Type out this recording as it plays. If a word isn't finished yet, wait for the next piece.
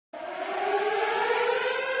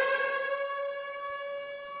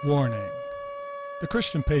Warning. The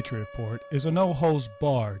Christian Patriot Report is a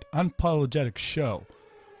no-holds-barred, unapologetic show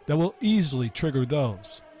that will easily trigger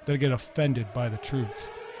those that get offended by the truth.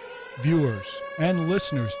 Viewers and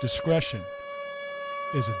listeners' discretion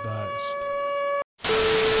is advised.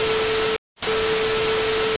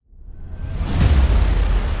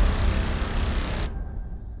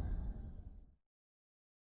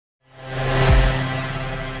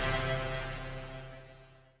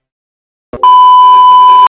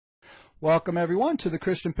 Welcome, everyone, to the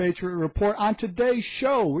Christian Patriot Report. On today's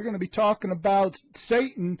show, we're going to be talking about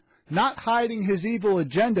Satan not hiding his evil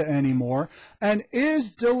agenda anymore, and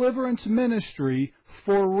is deliverance ministry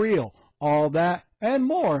for real? All that and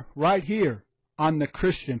more right here on the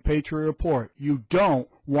Christian Patriot Report. You don't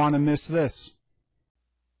want to miss this.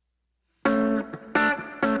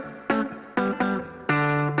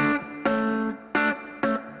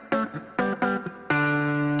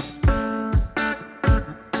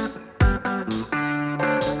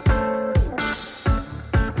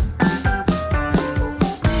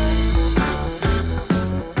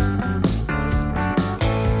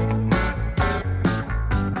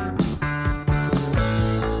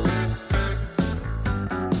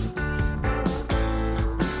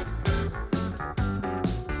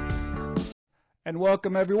 And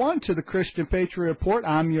welcome, everyone, to the Christian Patriot Report.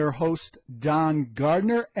 I'm your host, Don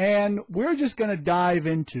Gardner, and we're just going to dive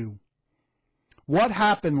into what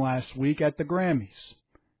happened last week at the Grammys.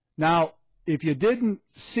 Now, if you didn't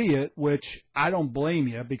see it, which I don't blame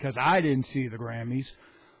you because I didn't see the Grammys,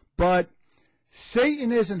 but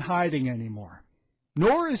Satan isn't hiding anymore,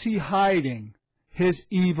 nor is he hiding his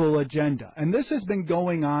evil agenda. And this has been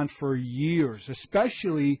going on for years,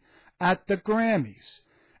 especially at the Grammys.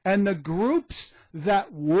 And the groups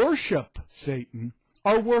that worship Satan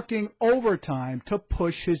are working overtime to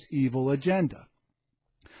push his evil agenda.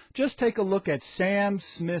 Just take a look at Sam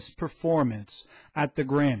Smith's performance at the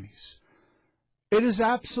Grammys. It is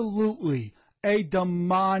absolutely a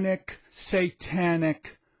demonic,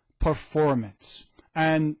 satanic performance.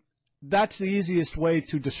 And that's the easiest way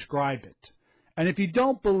to describe it. And if you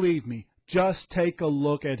don't believe me, just take a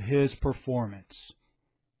look at his performance.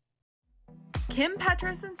 Kim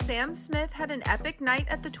Petras and Sam Smith had an epic night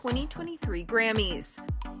at the 2023 Grammys.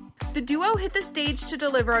 The duo hit the stage to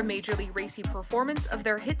deliver a majorly racy performance of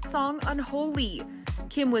their hit song Unholy.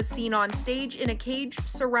 Kim was seen on stage in a cage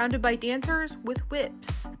surrounded by dancers with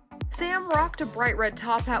whips. Sam rocked a bright red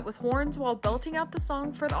top hat with horns while belting out the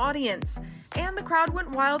song for the audience, and the crowd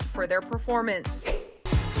went wild for their performance.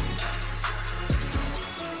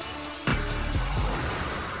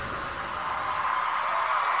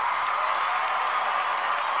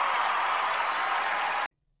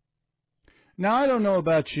 Now, I don't know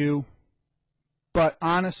about you, but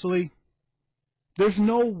honestly, there's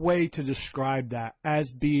no way to describe that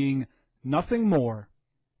as being nothing more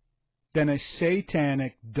than a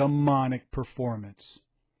satanic, demonic performance.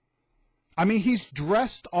 I mean, he's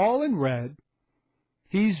dressed all in red,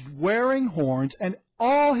 he's wearing horns, and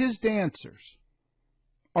all his dancers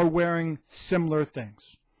are wearing similar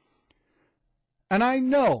things. And I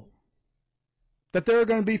know that there are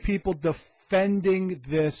going to be people defending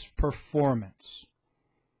this performance.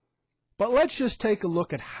 But let's just take a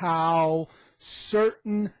look at how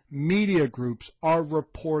certain media groups are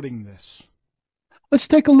reporting this. Let's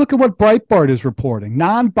take a look at what Breitbart is reporting.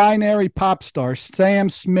 Non-binary pop star Sam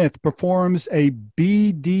Smith performs a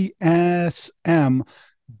BDSM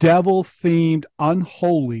devil-themed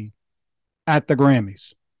Unholy at the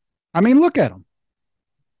Grammys. I mean, look at him.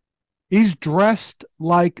 He's dressed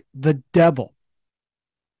like the devil.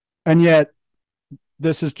 And yet,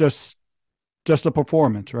 this is just a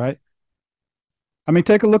performance, right? I mean,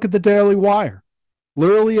 take a look at the Daily Wire.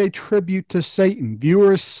 Literally a tribute to Satan.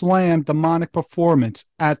 Viewers slam demonic performance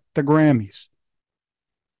at the Grammys.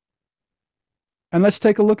 And let's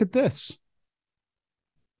take a look at this.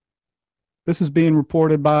 This is being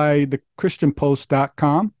reported by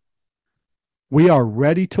thechristianpost.com. We are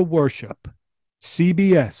ready to worship.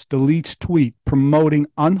 CBS deletes tweet promoting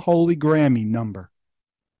unholy Grammy number.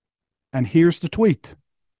 And here's the tweet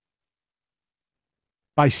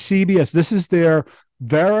by CBS. This is their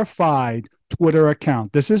verified Twitter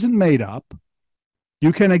account. This isn't made up.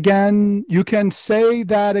 You can say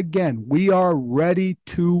that again. We are ready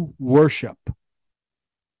to worship.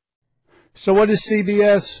 So what is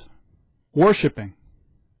CBS worshiping?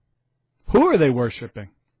 Who are they worshiping?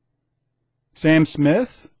 Sam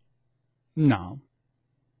Smith? No.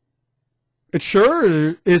 It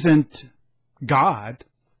sure isn't God.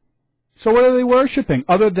 So what are they worshiping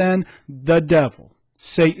other than the devil,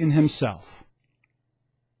 Satan himself?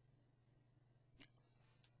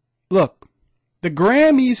 Look, The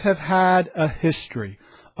Grammys have had a history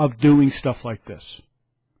of doing stuff like this.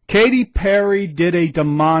 Katy Perry did a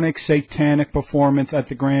demonic, satanic performance at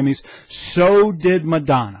the Grammys. So did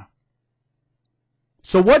Madonna.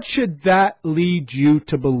 So what should that lead you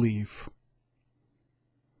to believe?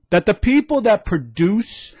 That the people that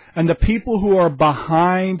produce and the people who are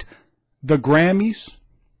behind the Grammys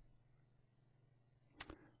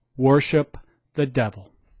worship the devil.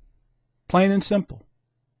 Plain and simple.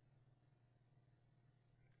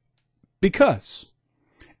 Because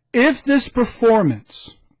if this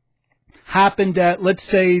performance happened at, let's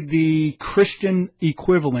say, the Christian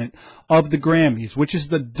equivalent of the Grammys, which is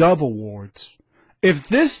the Dove Awards, if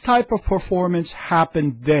this type of performance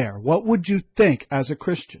happened there, what would you think as a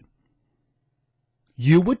Christian?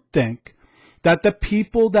 You would think that the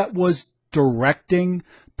people that was directing,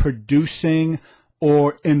 producing,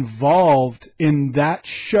 or involved in that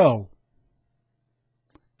show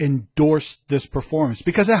endorsed this performance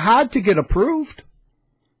because it had to get approved.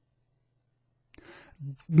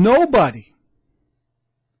 Nobody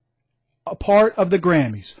a part of the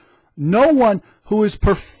Grammys, no one who is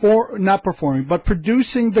not performing, but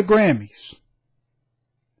producing the Grammys,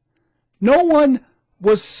 no one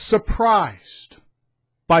was surprised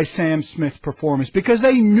by Sam Smith's performance because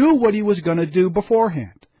they knew what he was going to do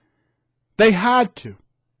beforehand. They had to.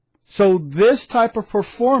 So this type of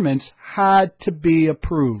performance had to be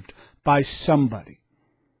approved by somebody.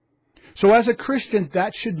 So as a Christian,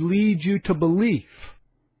 that should lead you to believe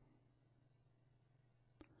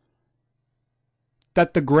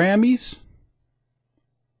that the Grammys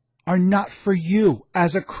are not for you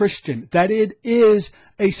as a Christian, that it is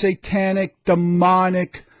a satanic,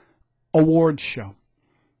 demonic awards show,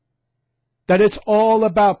 that it's all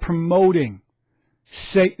about promoting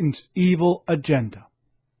Satan's evil agenda.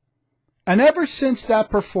 And ever since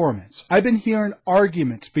that performance, I've been hearing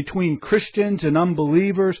arguments between Christians and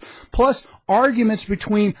unbelievers, plus arguments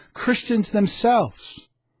between Christians themselves,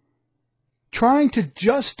 trying to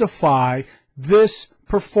justify this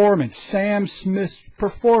performance, Sam Smith's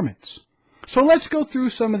performance. So let's go through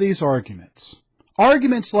some of these arguments.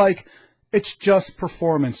 Arguments like, it's just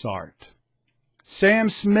performance art. Sam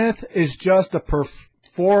Smith is just a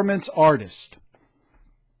performance artist.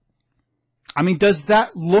 I mean, does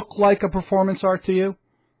that look like a performance art to you?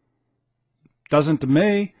 Doesn't to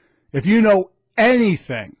me. If you know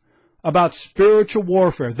anything about spiritual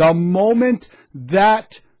warfare, the moment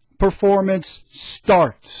that performance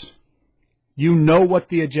starts, you know what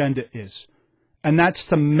the agenda is. And that's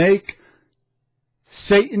to make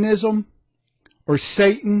Satanism or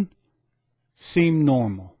Satan seem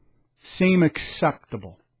normal, seem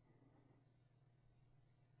acceptable.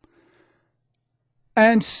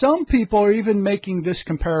 And some people are even making this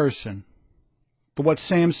comparison to what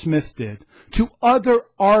Sam Smith did to other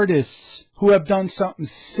artists who have done something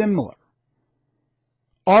similar.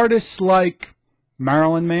 Artists like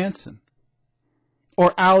Marilyn Manson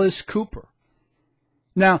or Alice Cooper.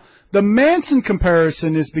 Now, the Manson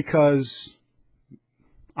comparison is because,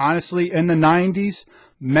 honestly, in the 90s,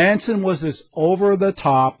 Manson was this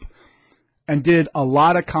over-the-top and did a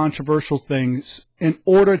lot of controversial things in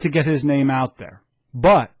order to get his name out there.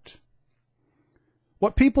 But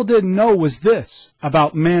what people didn't know was this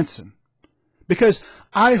about Manson. Because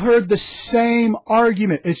I heard the same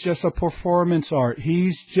argument. It's just a performance art.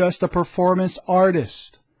 He's just a performance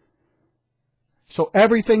artist. So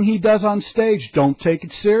everything he does on stage, don't take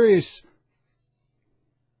it serious.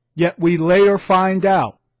 Yet we later find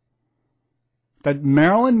out that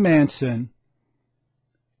Marilyn Manson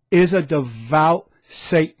is a devout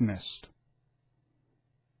Satanist.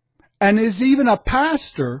 And is even a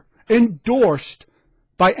pastor endorsed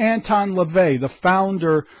by Anton LaVey, the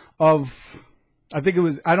founder of, I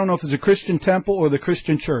don't know if it's a Christian temple or the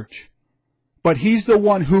Christian church. But he's the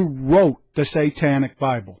one who wrote the Satanic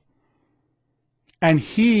Bible. And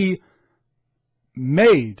he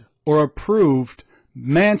made or approved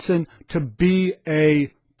Manson to be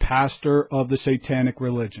a pastor of the satanic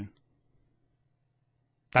religion.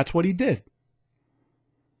 That's what he did.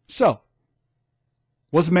 So,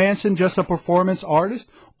 was Manson just a performance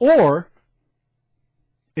artist? Or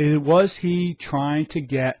was he trying to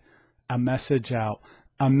get a message out,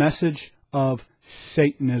 a message of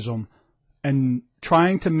Satanism, and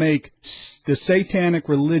trying to make the satanic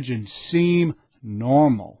religion seem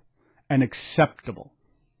normal and acceptable?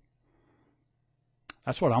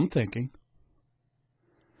 That's what I'm thinking.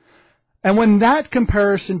 And when that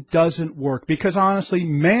comparison doesn't work, because honestly,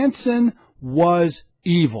 Manson was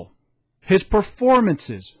evil. His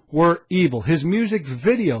performances were evil. His music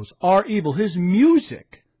videos are evil. His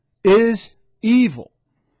music is evil.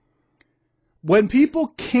 When people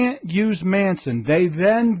can't use Manson, they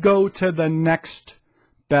then go to the next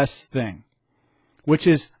best thing, which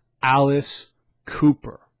is Alice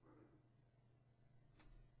Cooper,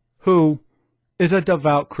 who is a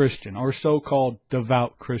devout Christian, or so-called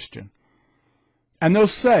devout Christian. And they'll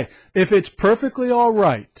say, if it's perfectly all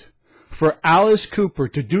right for Alice Cooper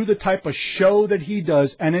to do the type of show that he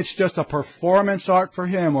does, and it's just a performance art for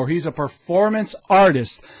him, or he's a performance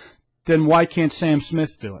artist, then why can't Sam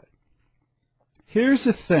Smith do it? Here's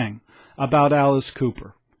the thing about Alice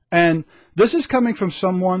Cooper, and this is coming from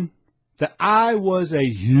someone that I was a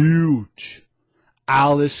huge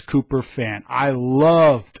Alice Cooper fan. I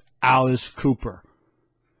loved Alice Cooper.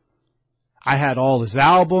 I had all his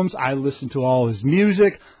albums. I listened to all his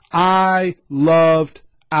music. I loved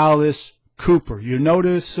Alice Cooper. You're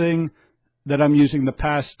noticing that I'm using the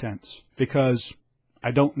past tense because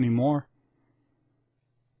I don't anymore.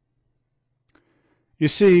 You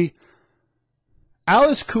see,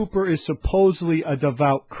 Alice Cooper is supposedly a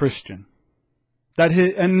devout Christian.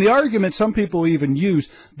 And the argument some people even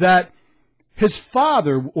use that his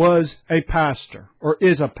father was a pastor, or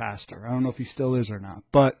is a pastor. I don't know if he still is or not,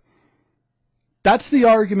 but that's the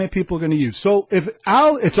argument people are going to use. So if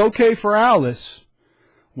it's okay for Alice,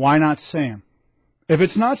 why not Sam? If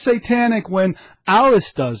it's not satanic when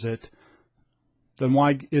Alice does it, then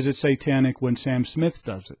why is it satanic when Sam Smith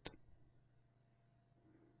does it?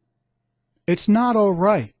 It's not all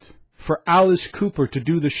right for Alice Cooper to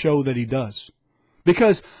do the show that he does.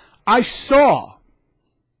 Because I saw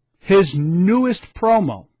his newest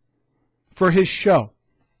promo for his show.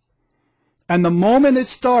 And the moment it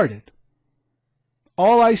started,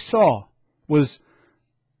 all I saw was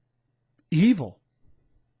evil.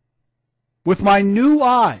 With my new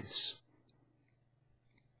eyes,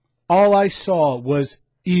 all I saw was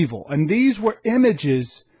evil. And these were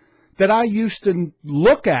images that I used to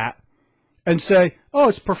look at and say, oh,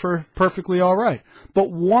 it's perfectly all right. But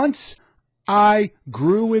once I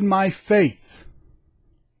grew in my faith,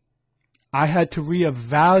 I had to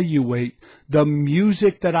reevaluate the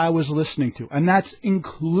music that I was listening to. And that's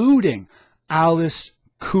including Alice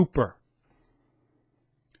Cooper.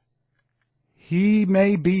 He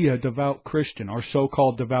may be a devout Christian, or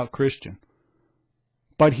so-called devout Christian,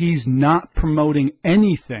 but he's not promoting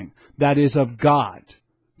anything that is of God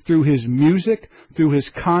through his music, through his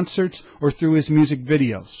concerts, or through his music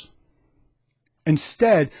videos.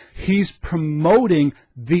 Instead, he's promoting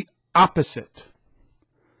the opposite.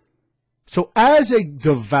 So as a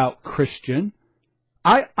devout Christian,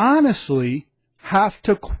 I honestly have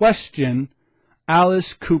to question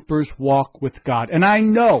Alice Cooper's walk with God. And I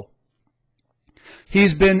know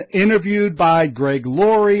he's been interviewed by Greg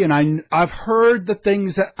Laurie, and I've heard the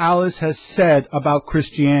things that Alice has said about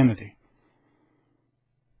Christianity.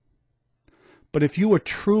 But if you are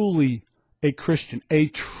truly a Christian, a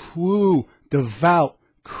true devout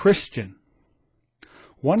Christian,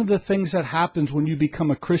 one of the things that happens when you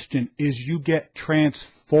become a Christian is you get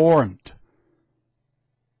transformed.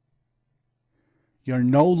 You're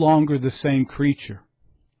no longer the same creature.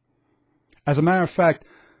 As a matter of fact,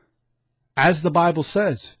 as the Bible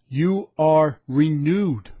says, you are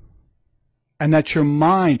renewed. And that your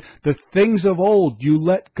mind, the things of old, you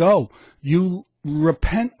let go. You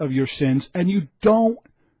repent of your sins and you don't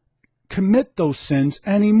commit those sins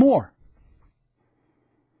anymore.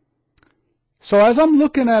 So as I'm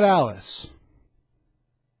looking at Alice,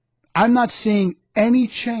 I'm not seeing any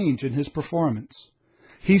change in his performance.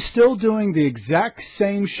 He's still doing the exact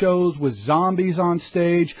same shows with zombies on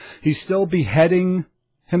stage. He's still beheading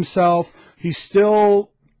himself. He's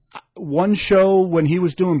still, one show when he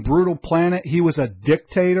was doing Brutal Planet, he was a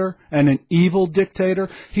dictator and an evil dictator.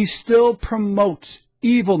 He still promotes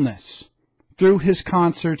evilness through his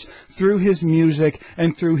concerts, through his music,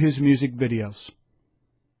 and through his music videos.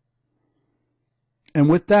 And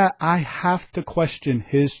with that, I have to question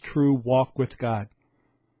his true walk with God.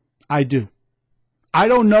 I do. I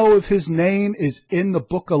don't know if his name is in the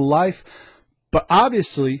book of life, but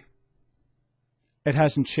obviously it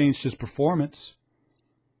hasn't changed his performance.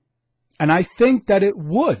 And I think that it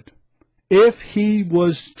would if he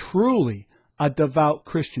was truly a devout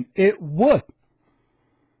Christian. It would.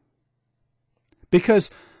 Because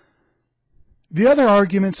the other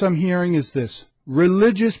arguments I'm hearing is this: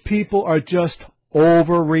 religious people are just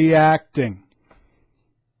overreacting.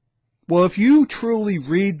 Well, if you truly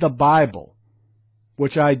read the Bible,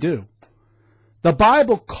 which I do, the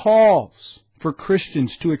Bible calls for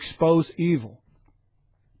Christians to expose evil.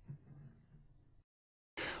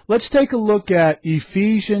 Let's take a look at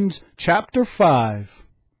Ephesians chapter 5,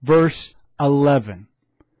 verse 11,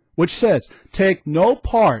 which says, take no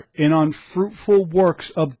part in unfruitful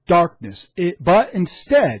works of darkness, but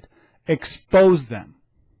instead expose them.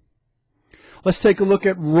 Let's take a look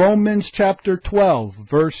at Romans chapter 12,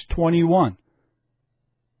 verse 21.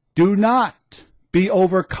 Do not be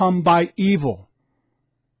overcome by evil,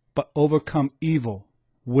 but overcome evil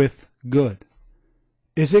with good.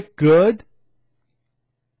 Is it good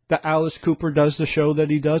that Alice Cooper does the show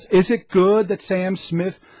that he does? Is it good that Sam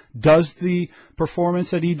Smith does the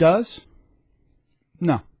performance that he does?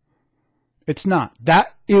 No, it's not.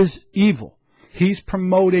 That is evil. He's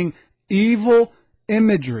promoting evil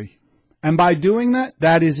imagery. And by doing that,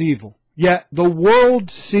 that is evil. Yet the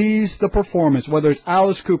world sees the performance, whether it's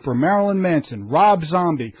Alice Cooper, Marilyn Manson, Rob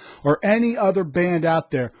Zombie, or any other band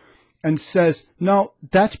out there, and says, no,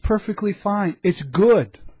 that's perfectly fine. It's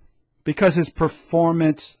good because it's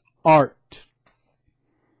performance art.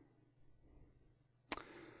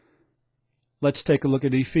 Let's take a look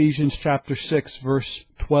at Ephesians chapter 6, verse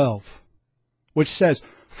 12, which says,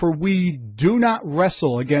 for we do not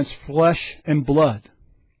wrestle against flesh and blood,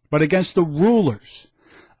 but against the rulers,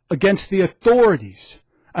 against the authorities,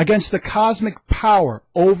 against the cosmic power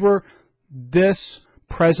over this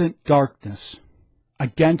present darkness,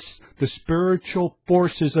 against the spiritual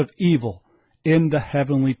forces of evil in the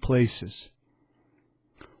heavenly places.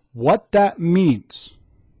 What that means,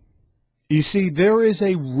 you see, there is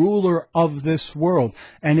a ruler of this world,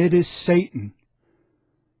 and it is Satan.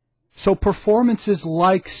 So performances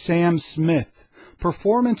like Sam Smith,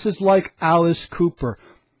 performances like Alice Cooper,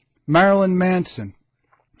 Marilyn Manson,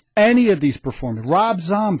 any of these performers, Rob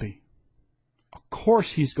Zombie, of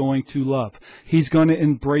course he's going to love. He's going to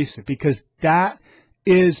embrace it because that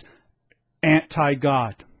is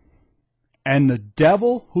anti-God. And the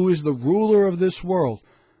devil, who is the ruler of this world,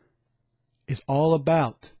 is all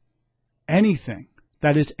about anything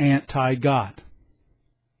that is anti-God.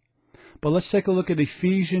 But let's take a look at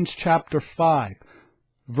Ephesians chapter 5,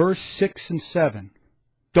 verse 6 and 7.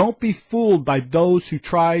 Don't be fooled by those who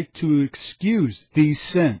try to excuse these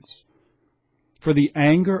sins, for the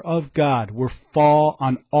anger of God will fall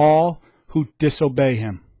on all who disobey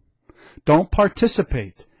him. Don't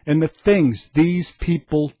participate in the things these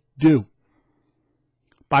people do.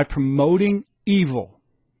 By promoting evil,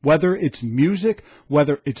 whether it's music,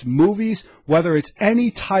 whether it's movies, whether it's any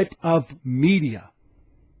type of media,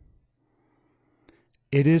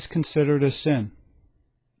 it is considered a sin.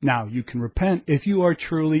 Now, you can repent if you are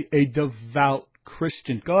truly a devout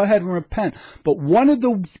Christian. Go ahead and repent. But one of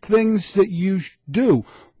the things that you do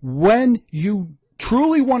when you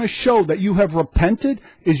truly want to show that you have repented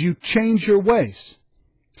is you change your ways.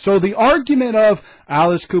 So the argument of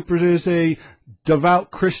Alice Cooper is a devout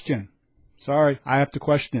Christian, sorry, I have to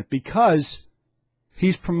question it, because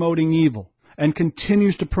he's promoting evil and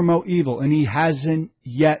continues to promote evil, and he hasn't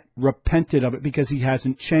yet repented of it because he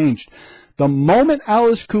hasn't changed. The moment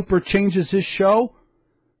Alice Cooper changes his show,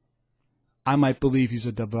 I might believe he's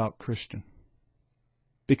a devout Christian.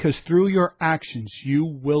 Because through your actions, you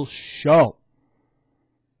will show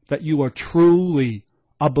that you are truly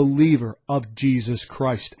a believer of Jesus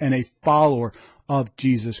Christ and a follower of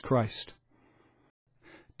Jesus Christ.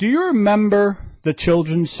 Do you remember the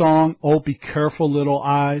children's song, Oh, Be Careful, Little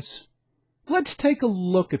Eyes? Let's take a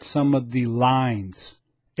look at some of the lines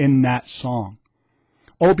in that song.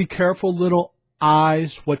 Oh, be careful, little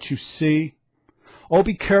eyes, what you see. Oh,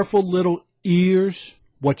 be careful, little ears,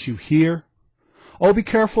 what you hear. Oh, be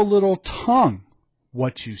careful, little tongue,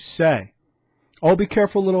 what you say. Oh, be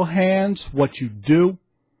careful, little hands, what you do.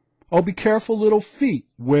 Oh, be careful, little feet,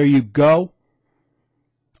 where you go.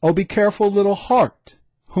 Oh, be careful, little heart,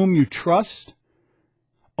 whom you trust.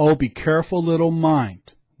 Oh, be careful, little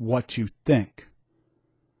mind, what you think.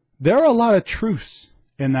 There are a lot of truths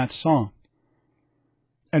in that song.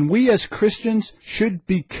 And we as Christians should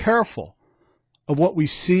be careful of what we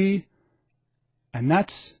see, and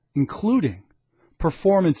that's including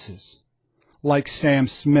performances like Sam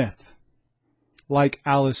Smith, like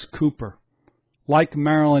Alice Cooper, like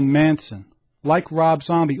Marilyn Manson, like Rob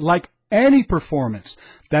Zombie, like any performance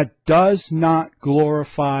that does not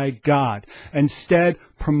glorify God, instead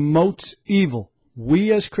promotes evil.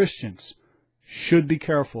 We as Christians should be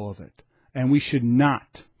careful of it, and we should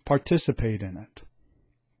not participate in it.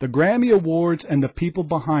 The Grammy Awards and the people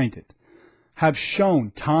behind it have shown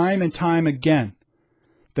time and time again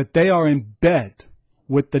that they are in bed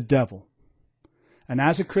with the devil. And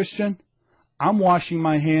as a Christian, I'm washing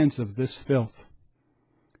my hands of this filth.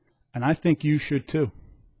 And I think you should too.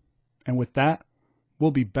 And with that, we'll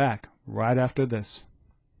be back right after this.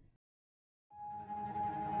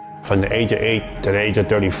 From the age of 8 to the age of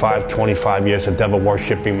 35, 25 years of devil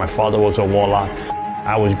worshiping. My father was a warlock.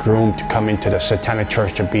 I was groomed to come into the satanic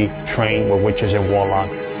church to be trained with witches and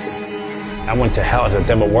warlocks. I went to hell as a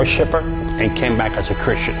devil worshiper and came back as a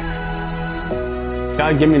Christian.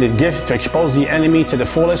 God gave me the gift to expose the enemy to the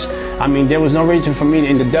fullest. I mean, there was no reason for me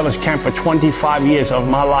in the devil's camp for 25 years of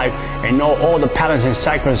my life and know all the patterns and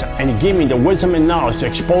cycles, and he gave me the wisdom and knowledge to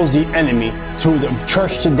expose the enemy to the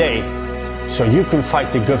church today so you can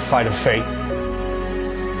fight the good fight of faith.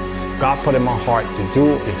 God put in my heart to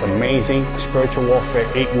do this amazing spiritual warfare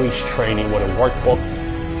 8 weeks training with a workbook.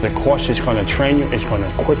 The course is going to train you, it's going to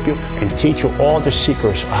equip you and teach you all the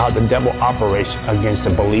secrets of how the devil operates against the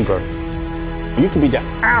believer. You can be the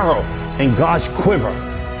arrow in God's quiver,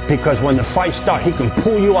 because when the fight starts, he can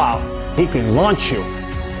pull you out. He can launch you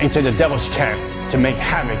into the devil's camp to make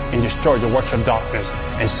havoc and destroy the works of darkness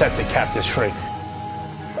and set the captives free.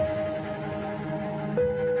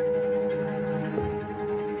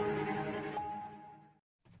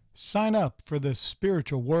 Sign up for the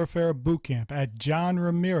Spiritual Warfare Bootcamp at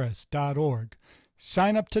johnramirez.org.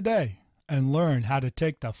 Sign up today and learn how to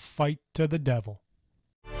take the fight to the devil.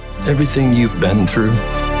 Everything you've been through,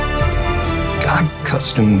 God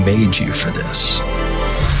custom made you for this.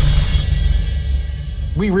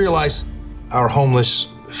 We realize our homeless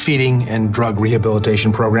feeding and drug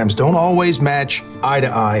rehabilitation programs don't always match eye to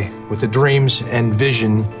eye with the dreams and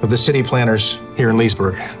vision of the city planners here in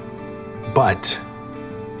Leesburg. But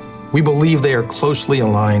we believe they are closely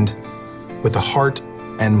aligned with the heart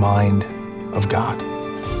and mind of God.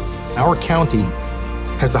 Our county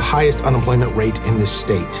has the highest unemployment rate in this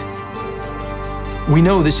state. We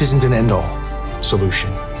know this isn't an end-all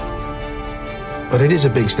solution, but it is a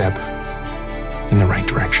big step in the right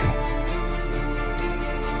direction.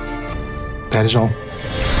 That is all.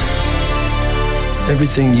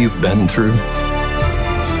 Everything you've been through,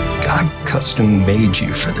 God custom made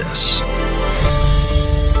you for this.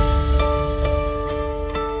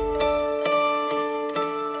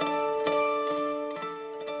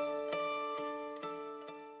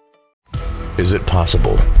 Is it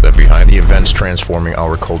possible that behind the events transforming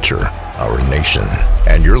our culture, our nation,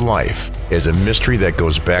 and your life is a mystery that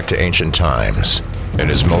goes back to ancient times? In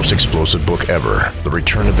his most explosive book ever, The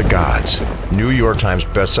Return of the Gods, New York Times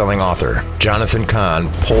bestselling author Jonathan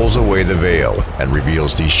Cahn pulls away the veil and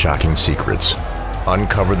reveals these shocking secrets.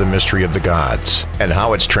 Uncover the mystery of the gods and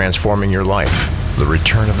how it's transforming your life. The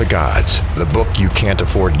Return of the Gods, the book you can't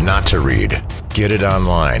afford not to read. Get it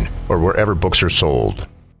online or wherever books are sold.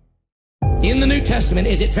 In the New Testament,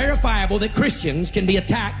 is it verifiable that Christians can be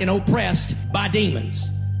attacked and oppressed by demons?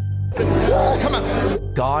 Come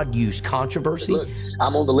on. God used controversy. Look,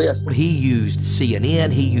 I'm on the list. He used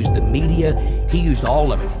CNN, he used the media, he used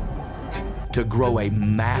all of it to grow a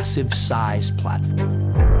massive size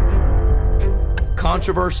platform.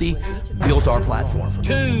 Controversy built our platform.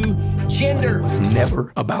 2 genders. It was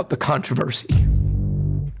never about the controversy.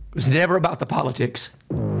 It was never about the politics.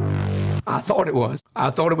 I thought it was.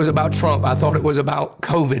 I thought it was about Trump. I thought it was about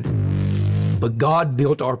COVID. But God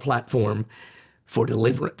built our platform for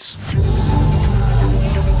deliverance.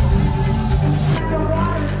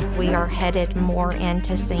 We are headed more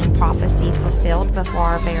into seeing prophecy fulfilled before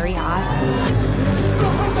our very eyes.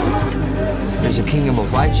 There's a kingdom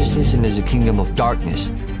of righteousness and there's a kingdom of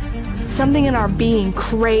darkness. Something in our being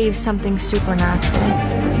craves something supernatural.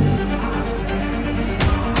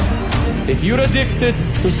 If you're addicted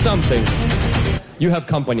to something, you have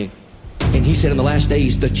company. And he said in the last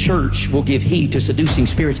days, the church will give heed to seducing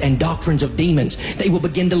spirits and doctrines of demons. They will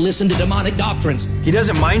begin to listen to demonic doctrines. He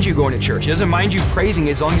doesn't mind you going to church. He doesn't mind you praising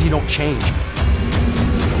as long as you don't change.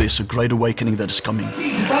 There's a great awakening that is coming.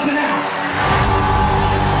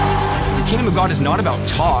 The kingdom of God is not about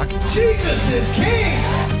talk. Jesus is king!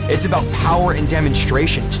 It's about power and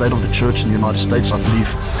demonstration. The state of the church in the United States, I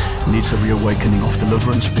believe, needs a reawakening of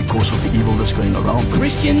deliverance because of the evil that's going around.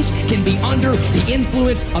 Christians can be under the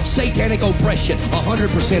influence of satanic oppression.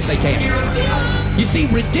 100% they can. You see,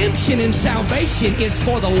 redemption and salvation is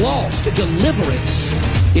for the lost. Deliverance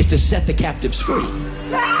is to set the captives free.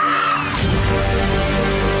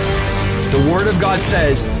 The word of God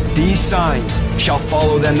says, these signs shall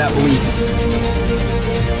follow them that believe.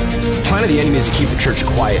 The plan of the enemy is to keep the church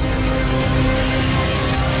quiet.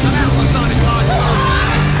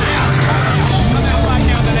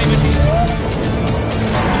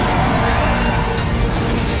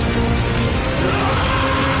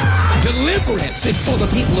 Deliverance is for the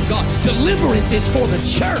people of God. Deliverance is for the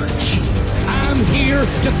church. I'm here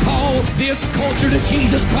to call this culture to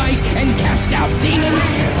Jesus Christ and cast out demons.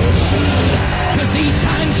 Because these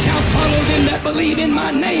signs shall follow them that believe in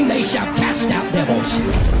my name. They shall cast out devils.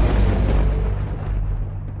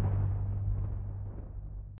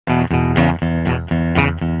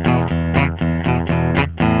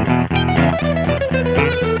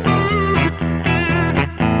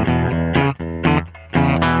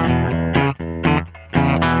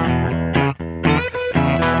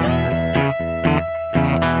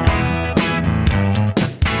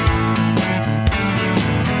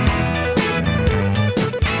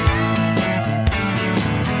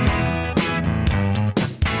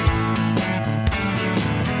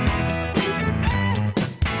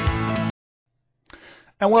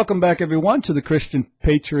 And welcome back, everyone, to the Christian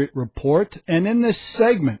Patriot Report. And in this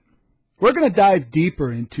segment, we're going to dive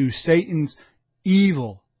deeper into Satan's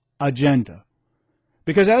evil agenda.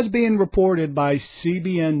 Because as being reported by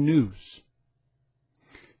CBN News,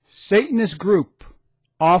 Satanist group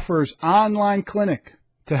offers online clinic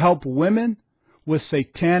to help women with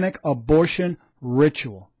satanic abortion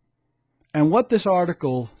ritual. And what this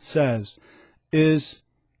article says is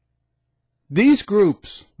these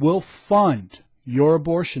groups will fund your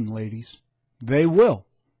abortion, ladies. They will.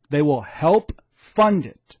 They will help fund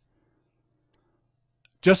it.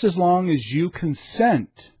 Just as long as you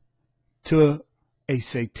consent to a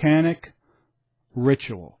satanic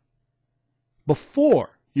ritual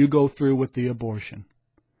before you go through with the abortion.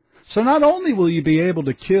 So not only will you be able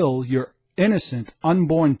to kill your innocent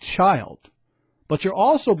unborn child, but you'll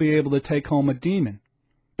also be able to take home a demon.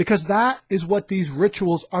 Because that is what these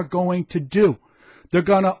rituals are going to do. They're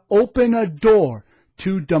going to open a door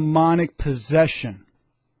to demonic possession.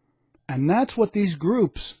 And that's what these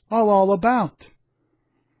groups are all about.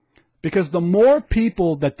 Because the more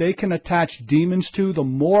people that they can attach demons to, the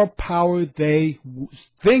more power they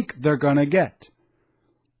think they're going to get.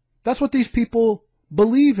 That's what these people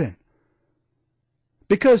believe in.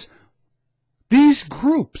 Because these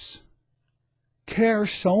groups care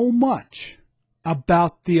so much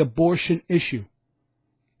about the abortion issue.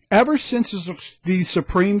 Ever since the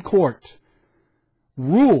Supreme Court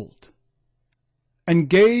ruled and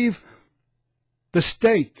gave the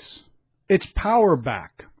states its power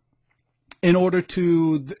back in order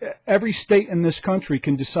to, every state in this country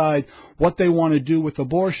can decide what they want to do with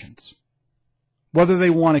abortions. Whether they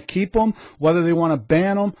want to keep them, whether they want to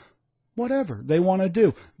ban them, whatever they want to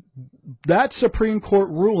do. That Supreme Court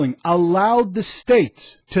ruling allowed the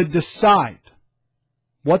states to decide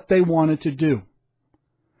what they wanted to do.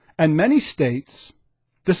 And many states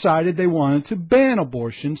decided they wanted to ban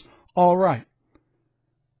abortions, all right.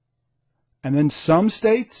 And then some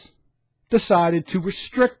states decided to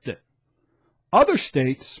restrict it. Other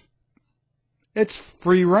states, it's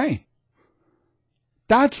free reign.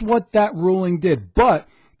 That's what that ruling did. But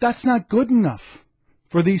that's not good enough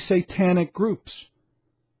for these satanic groups.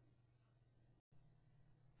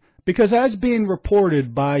 Because as being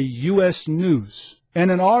reported by U.S. News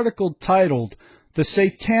in an article titled, "The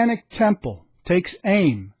Satanic Temple Takes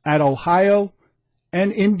Aim at Ohio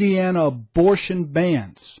and Indiana Abortion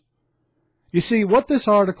Bans." You see, what this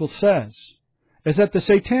article says is that the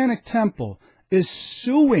Satanic Temple is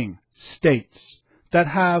suing states that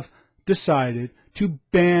have decided to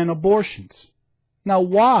ban abortions. Now,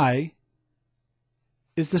 why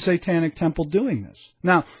is the Satanic Temple doing this?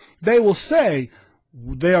 Now, they will say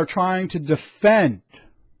they are trying to defend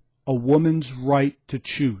a woman's right to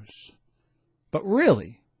choose. But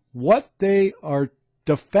really, what they are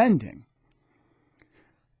defending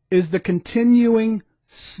is the continuing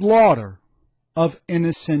slaughter of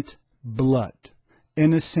innocent blood,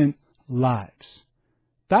 innocent lives.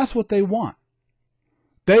 That's what they want.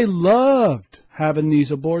 They loved having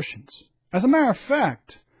these abortions. As a matter of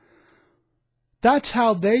fact, that's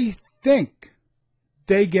how they think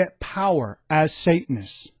they get power as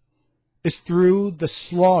Satanists, is through the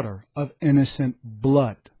slaughter of innocent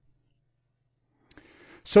blood.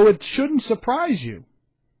 So it shouldn't surprise you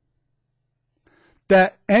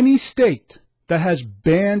that any state that has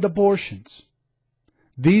banned abortions,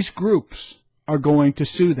 these groups are going to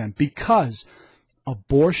sue them because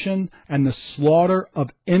abortion and the slaughter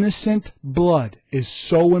of innocent blood is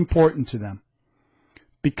so important to them.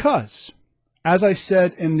 Because, as I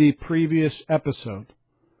said in the previous episode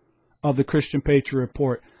of the Christian Patriot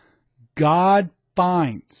Report, God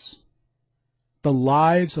finds the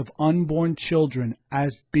lives of unborn children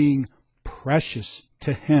as being precious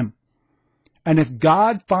to Him. And if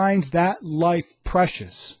God finds that life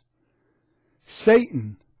precious,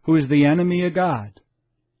 Satan, who is the enemy of God,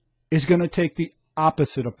 is going to take the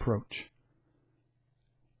opposite approach.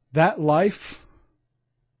 That life,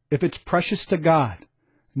 if it's precious to God,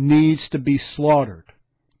 needs to be slaughtered.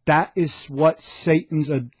 That is what Satan's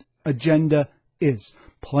agenda is,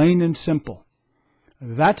 plain and simple.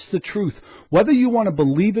 That's the truth. Whether you want to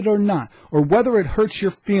believe it or not, or whether it hurts your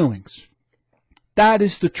feelings, that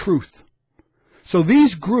is the truth. So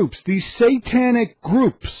these groups, these satanic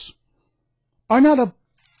groups, are not a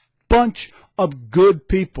bunch of good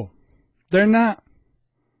people. They're not.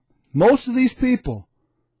 Most of these people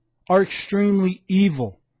are extremely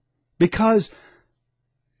evil because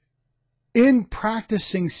in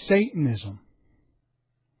practicing Satanism,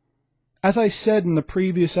 as I said in the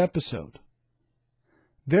previous episode,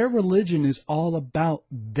 their religion is all about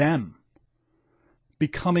them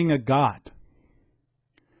becoming a god.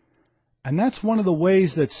 And that's one of the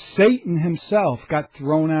ways that Satan himself got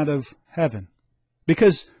thrown out of heaven.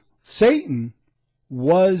 Because Satan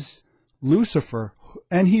was Lucifer,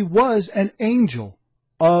 and he was an angel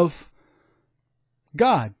of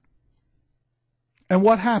God. And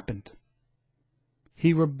what happened?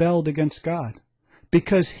 He rebelled against God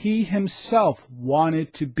because he himself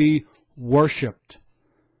wanted to be worshipped.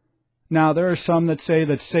 Now, there are some that say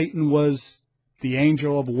that Satan was the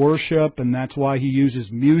angel of worship, and that's why he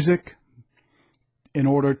uses music in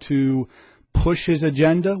order to push his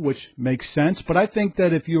agenda, which makes sense. But I think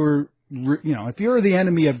that if you're the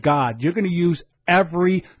enemy of God, you're going to use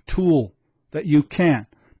every tool that you can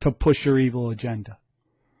to push your evil agenda.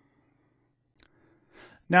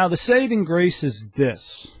 Now, the saving grace is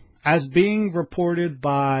this, as being reported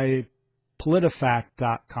by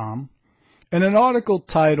PolitiFact.com in an article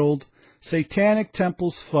titled Satanic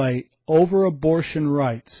Temples Fight Over Abortion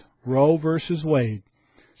Rights, Roe versus Wade,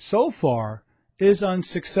 so far is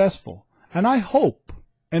unsuccessful. And I hope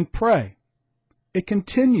and pray it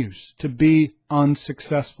continues to be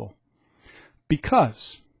unsuccessful,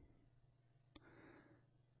 because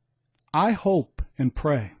I hope and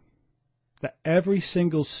pray that every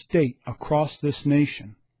single state across this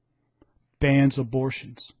nation bans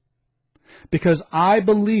abortions, because I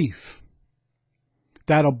believe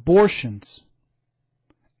that abortions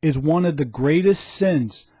is one of the greatest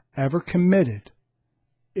sins ever committed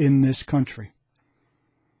in this country.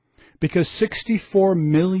 Because 64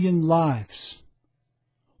 million lives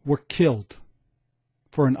were killed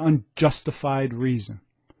for an unjustified reason.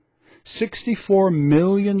 64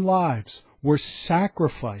 million lives were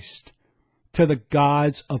sacrificed to the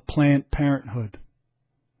gods of Planned Parenthood.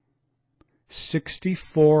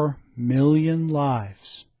 64 million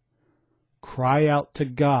lives cry out to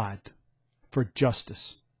God for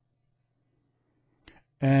justice.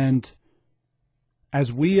 And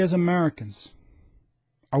as we as Americans,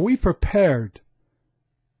 are we prepared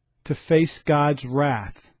to face God's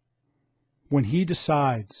wrath when he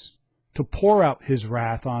decides to pour out his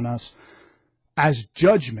wrath on us as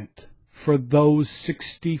judgment for those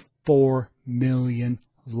 64 million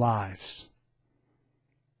lives?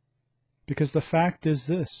 Because the fact is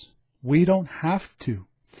this, we don't have to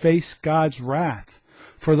face God's wrath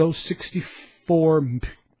for those 64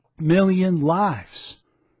 million lives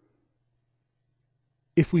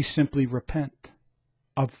if we simply repent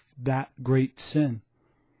of that great sin.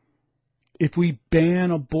 If we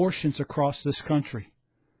ban abortions across this country,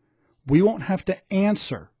 we won't have to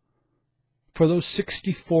answer for those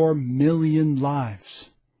 64 million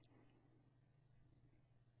lives.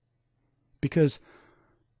 Because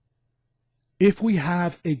if we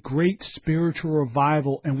have a great spiritual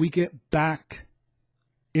revival and we get back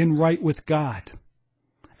in right with God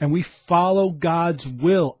and we follow God's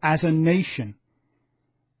will as a nation,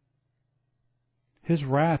 his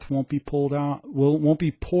wrath won't be poured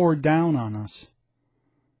down on us.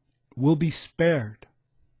 We'll be spared.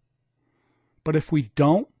 But if we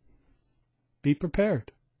don't, be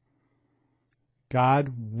prepared.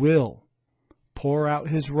 God will pour out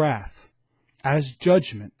his wrath as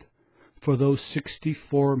judgment for those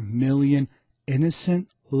 64 million innocent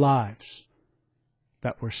lives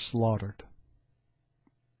that were slaughtered.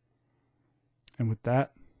 And with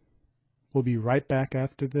that, we'll be right back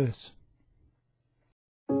after this.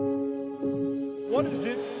 What does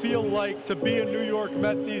it feel like to be a New York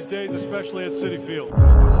Met these days, especially at Citi Field?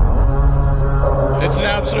 It's an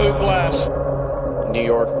absolute blast. New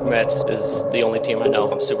York Mets is the only team I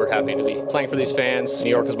know. I'm super happy to be playing for these fans. New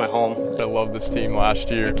York is my home. I love this team last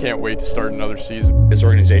year. Can't wait to start another season. This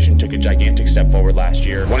organization took a gigantic step forward last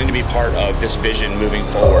year, wanting to be part of this vision moving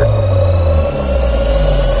forward.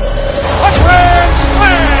 A grand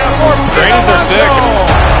slam for Greens are sick.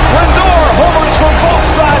 Lindor homers from both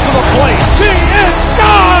sides of the plate. She is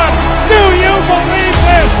gone! Do you believe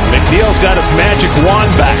this? McNeil's got his magic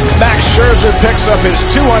wand back. Max Scherzer picks up his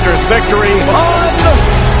 200th victory.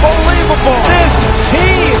 Unbelievable! This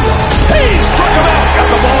team! He struck him out.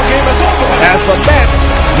 Got the ball game is over. As the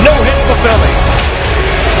Mets no-hit the Phillies.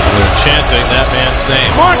 They're chanting that man's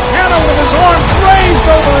name. Mark Hanna with his arms raised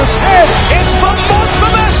over his head. It's the month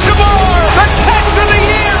of Escobar! The catch of the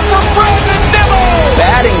year for Brandon Nimmo!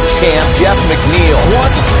 Batting champ Jeff McNeil.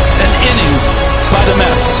 What an inning by the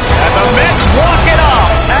Mets. And the Mets walk it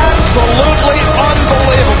off. Absolutely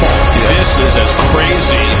unbelievable. This is as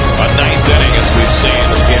crazy a ninth inning as we've seen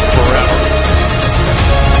in forever.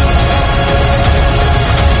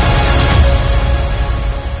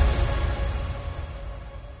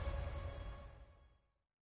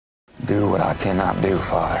 Do what I cannot do,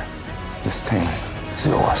 Father. This team is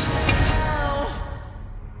yours.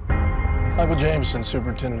 Michael Jameson,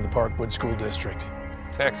 superintendent of the Parkwood School District.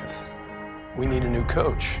 Texas. We need a new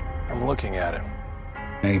coach. I'm looking at him.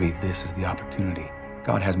 Maybe this is the opportunity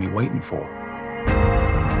God has me waiting for.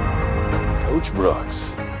 Coach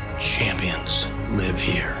Brooks. Champions live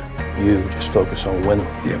here. You just focus on winning.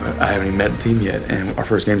 Yeah, but I haven't even met the team yet, and our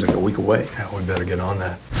first game's like a week away. Yeah, we better get on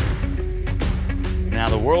that. Now,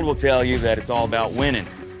 the world will tell you that it's all about winning.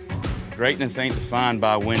 Greatness ain't defined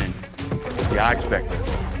by winning. See, I expect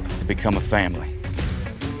us to become a family.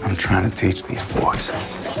 I'm trying to teach these boys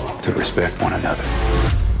to respect one another.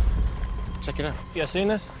 Check it out. You guys seen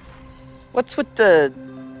this? What's with the,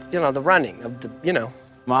 the running of the,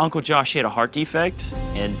 My Uncle Josh had a heart defect,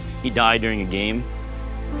 and he died during a game.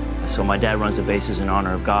 So my dad runs the bases in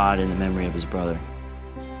honor of God and the memory of his brother.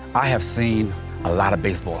 I have seen a lot of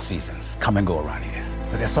baseball seasons come and go around here,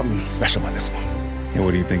 but there's something special about this one. And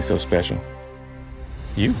what do you think's so special?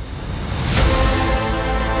 You.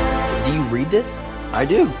 Do you read this? I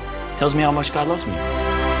do. Tells me how much God loves me.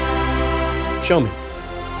 Show me.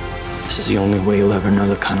 This is the only way you'll ever know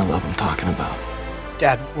the kind of love I'm talking about.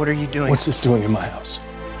 Dad, what are you doing? What's this doing in my house?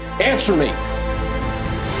 Answer me.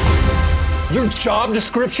 Your job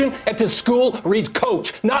description at this school reads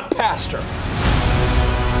coach, not pastor.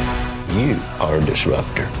 You are a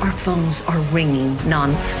disruptor. Our phones are ringing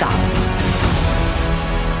nonstop.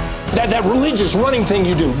 That religious running thing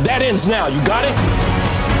you do, that ends now. You got it?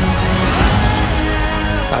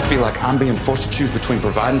 I feel like I'm being forced to choose between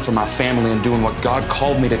providing for my family and doing what God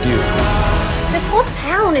called me to do. This whole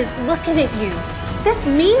town is looking at you. This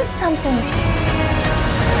means something.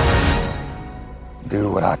 Do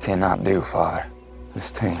what I cannot do, Father. This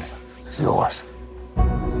team is yours.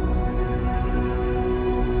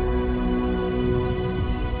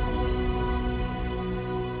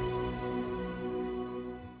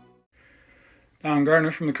 Don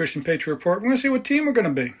Gardner from the Christian Patriot Report. We're going to see what team we're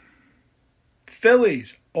going to be.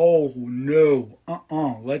 Phillies. Oh, no.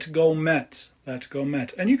 Let's go Mets. Let's go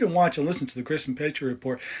Mets. And you can watch and listen to the Christian Patriot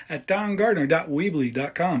Report at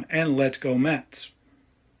dongardner.weebly.com and Let's Go Mets.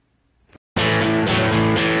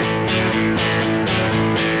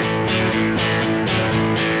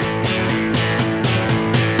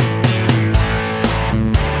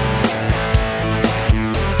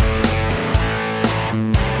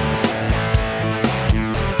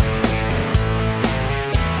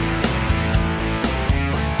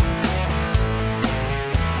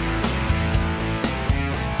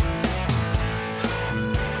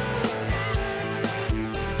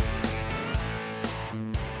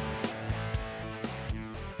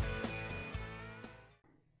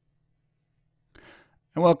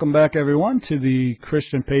 And welcome back, everyone, to the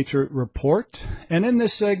Christian Patriot Report. And in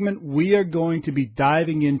this segment, we are going to be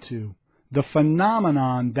diving into the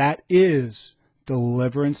phenomenon that is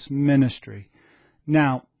deliverance ministry.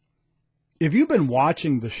 Now, if you've been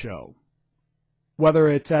watching the show, whether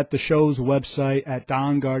it's at the show's website at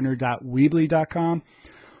dongardner.weebly.com,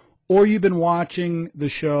 or you've been watching the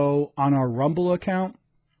show on our Rumble account,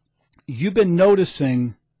 you've been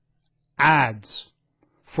noticing ads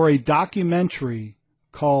for a documentary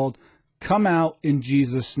called Come Out in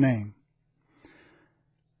Jesus' Name.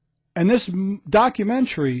 And this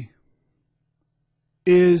documentary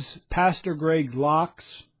is Pastor Greg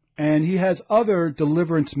Locke's, and he has other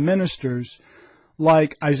deliverance ministers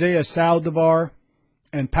like Isaiah Saldivar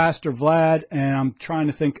and Pastor Vlad, and I'm trying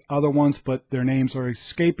to think other ones, but their names are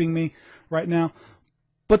escaping me right now.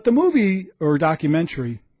 But the movie or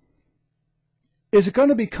documentary is going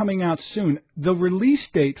to be coming out soon. The release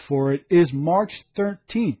date for it is March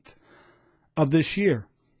 13th of this year.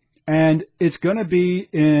 And it's going to be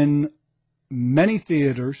in many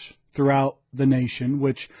theaters throughout the nation,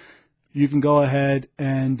 which you can go ahead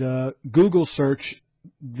and Google search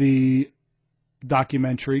the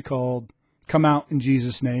documentary called Come Out in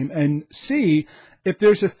Jesus' Name and see if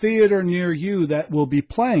there's a theater near you that will be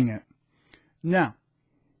playing it. Now,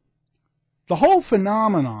 the whole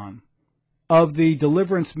phenomenon of the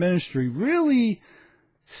deliverance ministry really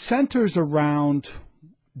centers around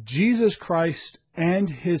Jesus Christ and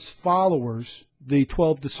his followers, the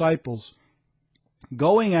 12 disciples,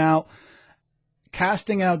 going out,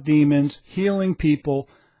 casting out demons, healing people,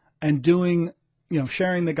 and doing,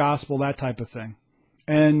 sharing the gospel, that type of thing,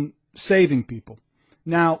 and saving people.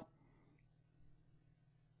 Now,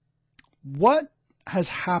 what has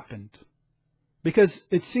happened? Because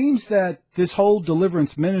it seems that this whole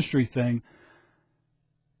deliverance ministry thing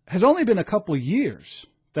has only been a couple of years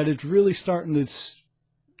that it's really starting to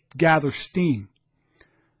gather steam.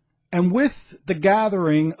 And with the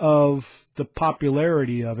gathering of the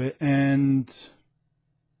popularity of it and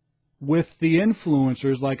with the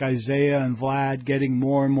influencers like Isaiah and Vlad getting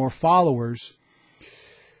more and more followers,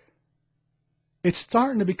 it's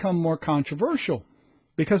starting to become more controversial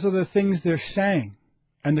because of the things they're saying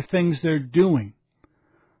and the things they're doing.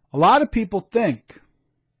 A lot of people think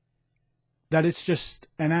that it's just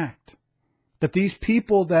an act, that these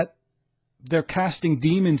people that they're casting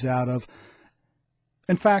demons out of,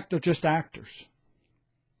 in fact, are just actors,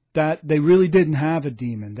 that they really didn't have a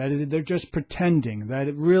demon, that they're just pretending, that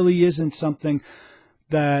it really isn't something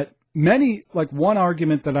that many, like one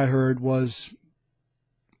argument that I heard was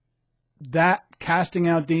that casting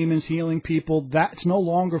out demons, healing people, that's no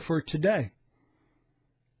longer for today.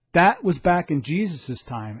 That was back in Jesus'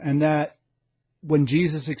 time, and that when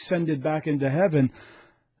Jesus ascended back into heaven,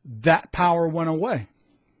 that power went away.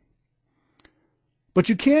 But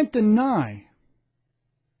you can't deny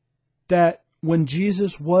that when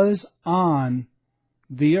Jesus was on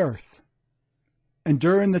the earth and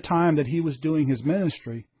during the time that he was doing his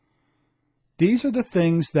ministry, these are the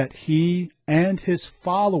things that he and his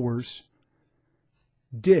followers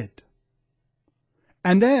did.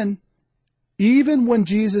 And then, even when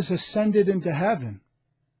Jesus ascended into heaven,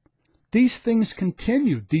 these things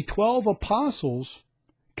continued. The 12 apostles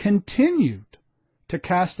continued to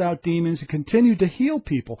cast out demons and continued to heal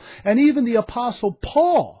people. And even the apostle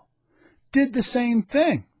Paul did the same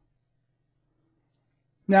thing.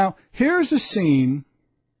 Now, here's a scene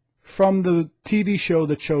from the TV show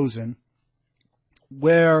The Chosen,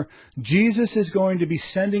 where Jesus is going to be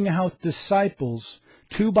sending out disciples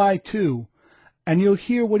 2 by 2, and you'll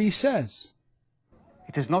hear what he says.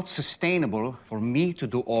 It is not sustainable for me to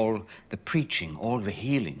do all the preaching, all the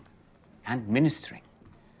healing, and ministering.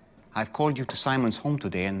 I've called you to Simon's home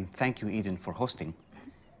today, and thank you, Eden, for hosting,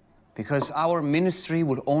 because our ministry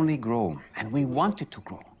will only grow, and we want it to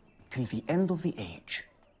grow till the end of the age.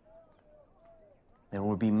 There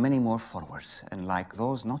will be many more followers, and like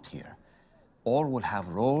those not here, all will have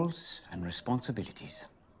roles and responsibilities.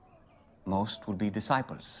 Most will be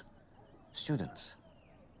disciples, students.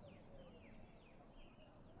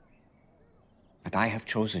 But I have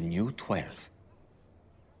chosen you 12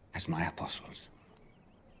 as my apostles.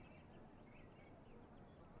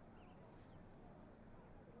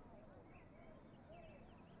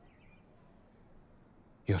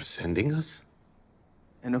 You're sending us?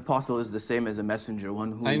 An apostle is the same as a messenger,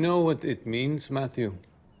 one who... I know what it means, Matthew.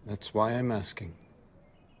 That's why I'm asking.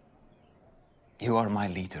 You are my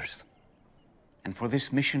leaders. And for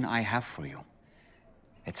this mission I have for you,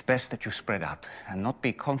 it's best that you spread out and not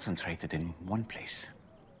be concentrated in one place.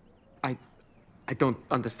 I don't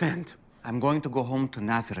understand. I'm going to go home to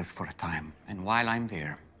Nazareth for a time, and while I'm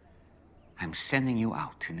there, I'm sending you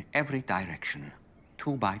out in every direction,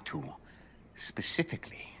 2 by 2,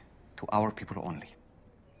 specifically to our people only.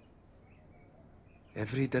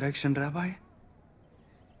 Every direction, Rabbi?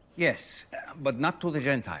 Yes, but not to the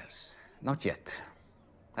Gentiles. Not yet.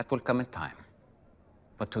 That will come in time.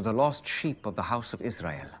 But to the lost sheep of the house of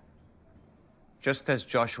Israel, just as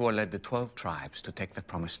Joshua led the 12 tribes to take the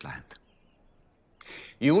promised land.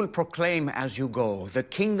 You will proclaim as you go, the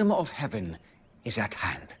kingdom of heaven is at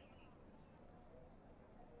hand.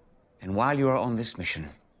 And while you are on this mission,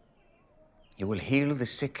 you will heal the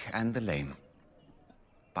sick and the lame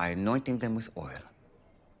by anointing them with oil.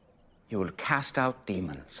 You will cast out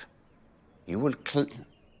demons. You will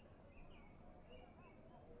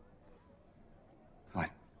What?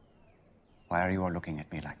 Why are you all looking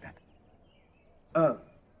at me like that?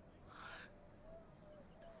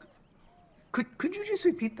 Could you just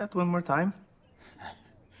repeat that one more time?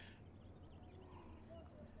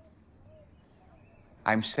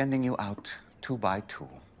 I'm sending you out 2 by 2,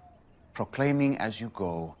 proclaiming as you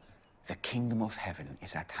go, the kingdom of heaven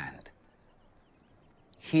is at hand.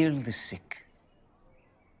 Heal the sick.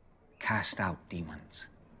 Cast out demons.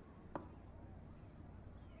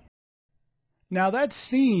 Now that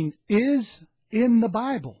scene is in the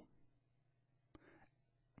Bible.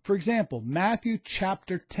 For example, Matthew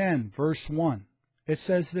chapter 10, verse 1. It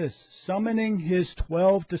says this, summoning his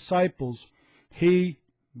 12 disciples, he,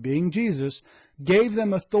 being Jesus, gave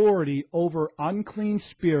them authority over unclean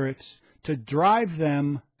spirits to drive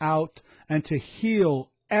them out and to heal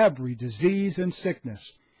every disease and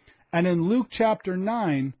sickness. And in Luke chapter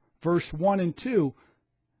 9, verse 1 and 2,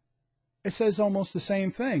 it says almost the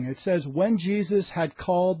same thing. It says, when Jesus had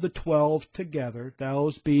called the 12 together,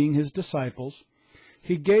 those being his disciples,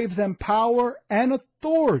 he gave them power and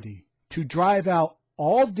authority to drive out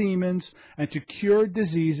all demons and to cure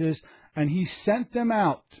diseases, and he sent them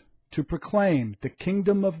out to proclaim the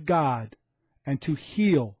kingdom of God and to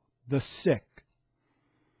heal the sick.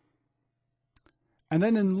 And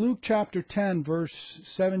then in Luke chapter 10, verse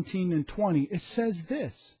 17 and 20, it says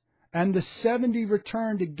this, "And the 70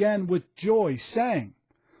 returned again with joy, saying,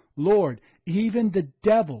 Lord, even the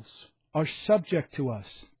devils are subject to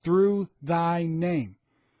us through thy name.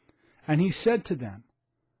 And he said to them,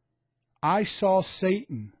 I saw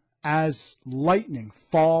Satan as lightning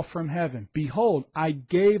fall from heaven. Behold, I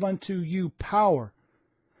gave unto you power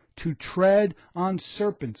to tread on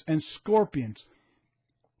serpents and scorpions,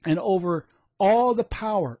 and over all the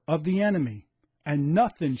power of the enemy, and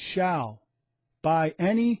nothing shall by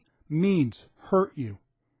any means hurt you.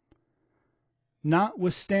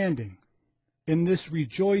 Notwithstanding, in this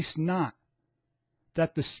rejoice not,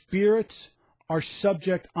 that the spirits are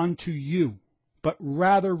subject unto you, but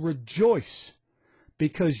rather rejoice,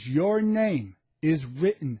 because your name is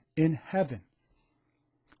written in heaven."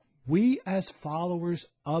 We, as followers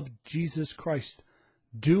of Jesus Christ,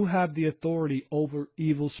 do have the authority over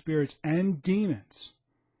evil spirits and demons.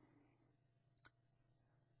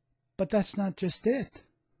 But that's not just it.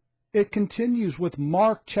 It continues with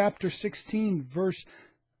Mark chapter 16, verse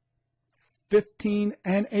 15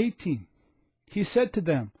 and 18. He said to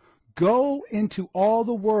them, "Go into all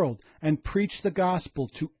the world and preach the gospel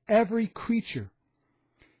to every creature.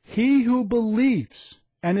 He who believes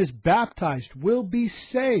and is baptized will be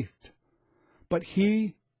saved, but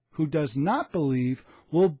he who does not believe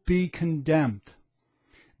will be condemned.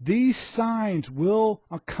 These signs will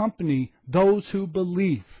accompany those who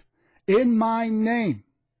believe. In my name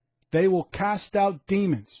they will cast out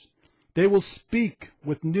demons. They will speak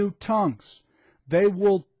with new tongues. They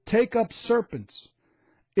will take up serpents.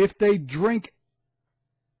 If they drink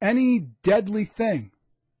any deadly thing,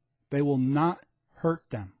 they will not hurt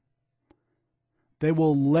them. They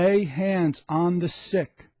will lay hands on the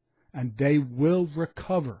sick, and they will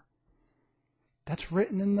recover." That's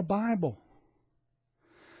written in the Bible.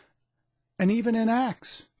 And even in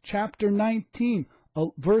Acts chapter 19,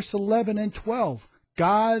 verse 11 and 12,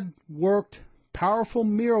 God worked powerful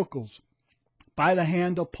miracles by the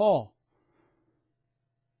hand of Paul.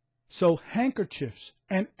 So handkerchiefs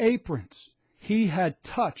and aprons he had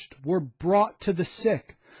touched were brought to the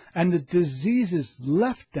sick, and the diseases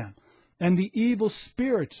left them, and the evil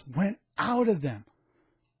spirits went out of them.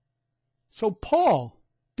 So Paul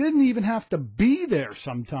didn't even have to be there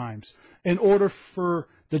sometimes in order for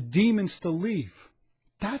the demons to leave.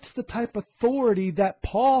 That's the type of authority that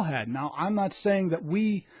Paul had. Now, I'm not saying that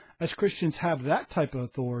we as Christians have that type of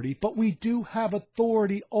authority, but we do have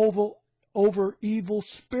authority over evil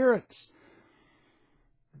spirits.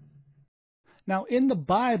 Now, in the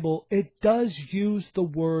Bible, it does use the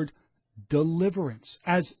word deliverance.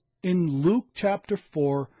 As in Luke chapter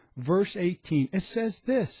 4, verse 18, it says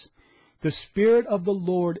this, "The Spirit of the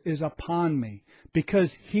Lord is upon me,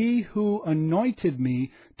 because he who anointed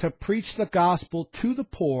me to preach the gospel to the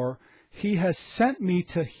poor, he has sent me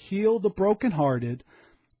to heal the brokenhearted,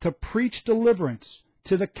 to preach deliverance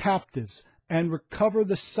to the captives, and recover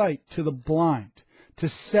the sight to the blind, to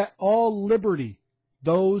set all liberty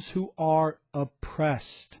those who are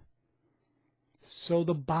oppressed." So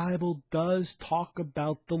the Bible does talk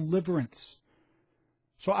about deliverance.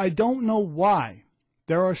 So I don't know why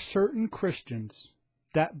there are certain Christians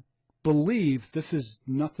that believe this is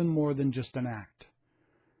nothing more than just an act.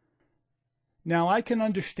 Now, I can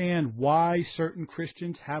understand why certain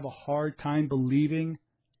Christians have a hard time believing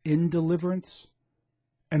in deliverance,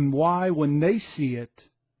 and why when they see it,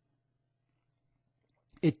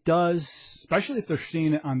 it does, especially if they're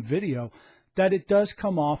seeing it on video, that it does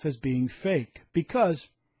come off as being fake. Because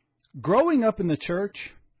growing up in the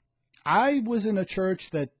church, I was in a church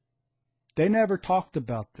that they never talked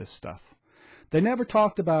about this stuff. They never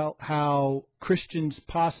talked about how Christians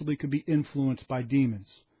possibly could be influenced by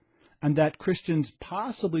demons, and that Christians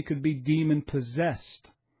possibly could be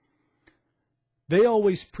demon-possessed. They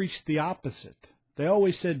always preached the opposite. They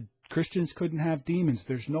always said Christians couldn't have demons.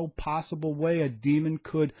 There's no possible way a demon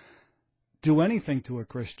could do anything to a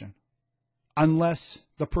Christian unless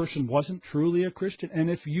the person wasn't truly a Christian. And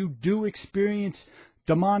if you do experience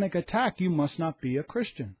demonic attack, you must not be a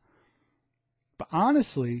Christian. But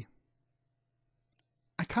honestly,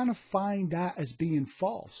 I kind of find that as being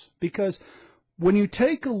false, because when you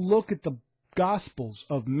take a look at the Gospels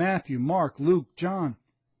of Matthew, Mark, Luke, John,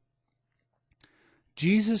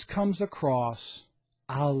 Jesus comes across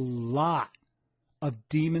a lot of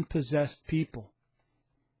demon-possessed people.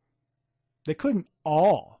 They couldn't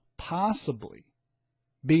all possibly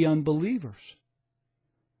be unbelievers,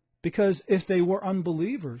 because if they were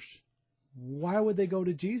unbelievers, why would they go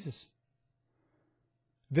to Jesus?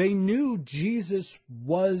 They knew Jesus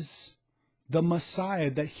was the Messiah,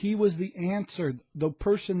 that he was the answer, the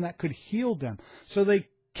person that could heal them. So they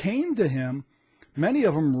came to him, many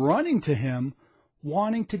of them running to him,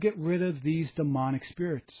 wanting to get rid of these demonic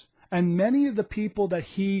spirits. And many of the people that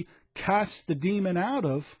he cast the demon out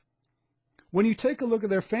of, when you take a look at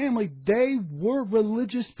their family, they were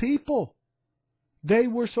religious people. They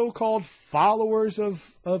were so-called followers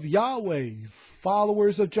of Yahweh,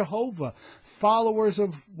 followers of Jehovah, followers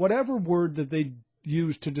of whatever word that they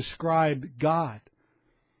used to describe God.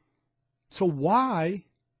 So why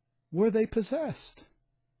were they possessed?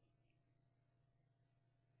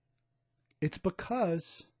 It's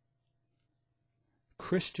because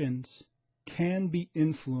Christians can be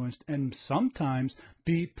influenced and sometimes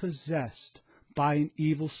be possessed by an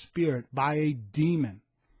evil spirit, by a demon.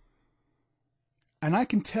 And I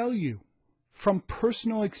can tell you from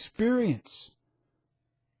personal experience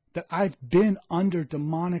that I've been under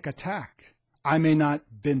demonic attack. I may not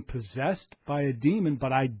have been possessed by a demon,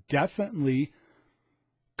 but I definitely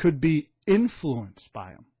could be influenced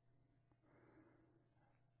by him.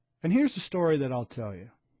 And here's the story that I'll tell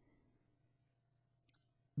you.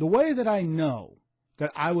 The way that I know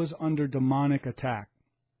that I was under demonic attack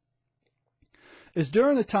is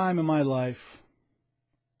during a time in my life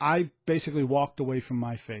I basically walked away from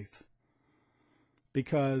my faith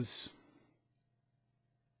because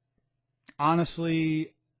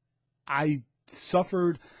honestly, I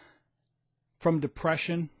suffered from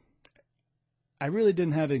depression. I really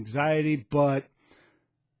didn't have anxiety, but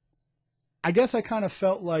I guess I kind of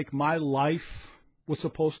felt like my life was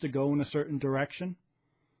supposed to go in a certain direction.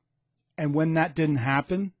 And when that didn't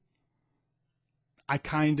happen, I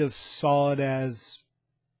kind of saw it as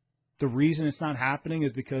the reason it's not happening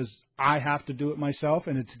is because I have to do it myself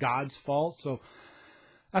and it's God's fault. So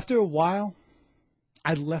after a while,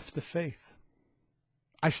 I left the faith.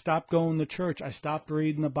 I stopped going to church. I stopped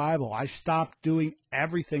reading the Bible. I stopped doing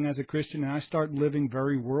everything as a Christian, and I started living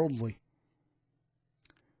very worldly.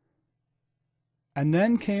 And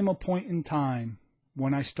then came a point in time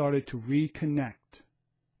when I started to reconnect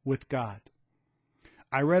with God.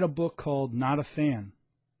 I read a book called Not a Fan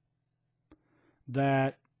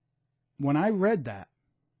that when I read that,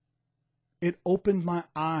 it opened my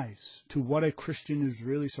eyes to what a Christian is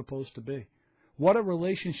really supposed to be, what a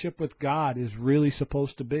relationship with God is really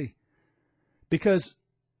supposed to be. Because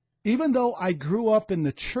even though I grew up in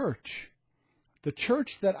the church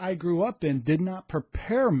that I grew up in did not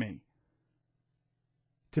prepare me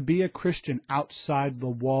to be a Christian outside the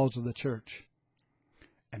walls of the church.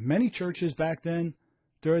 And many churches back then,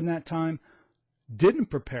 during that time, didn't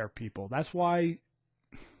prepare people. That's why,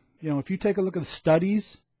 if you take a look at the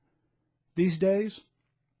studies these days,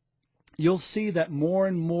 you'll see that more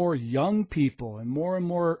and more young people and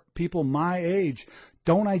more people my age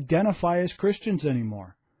don't identify as Christians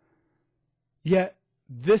anymore. Yet,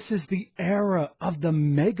 this is the era of the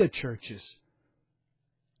mega churches.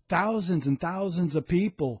 Thousands and thousands of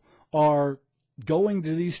people are going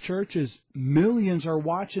to these churches. Millions are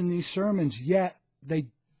watching these sermons, yet they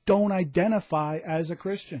don't identify as a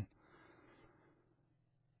Christian.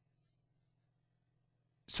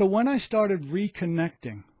 So when I started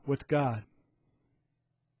reconnecting with God,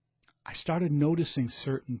 I started noticing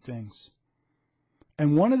certain things.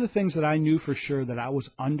 And one of the things that I knew for sure that I was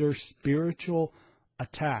under spiritual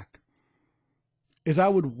attack is I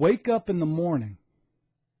would wake up in the morning,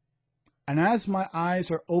 and as my eyes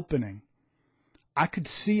are opening, I could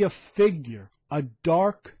see a figure, a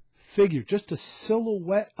dark figure, just a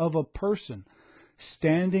silhouette of a person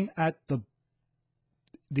standing at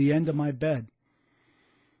the end of my bed.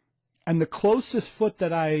 And the closest foot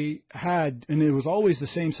that I had, and it was always the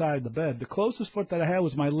same side of the bed, the closest foot that I had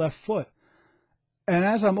was my left foot. And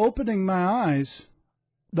as I'm opening my eyes,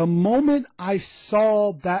 the moment I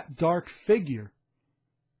saw that dark figure,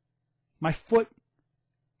 my foot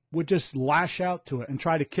would just lash out to it and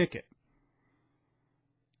try to kick it.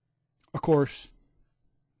 Of course,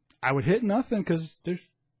 I would hit nothing because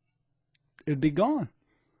it'd be gone.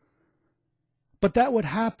 But that would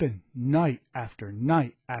happen night after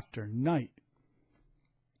night after night.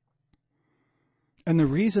 And the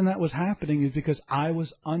reason that was happening is because I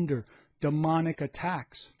was under demonic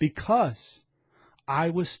attacks, because I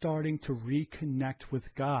was starting to reconnect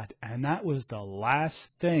with God. And that was the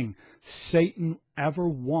last thing Satan ever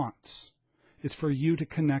wants, is for you to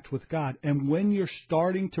connect with God. And when you're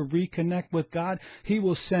starting to reconnect with God, he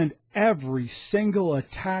will send every single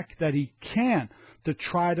attack that he can to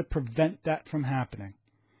try to prevent that from happening.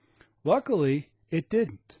 Luckily, it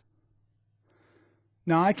didn't.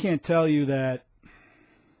 Now, I can't tell you that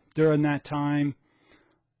during that time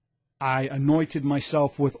I anointed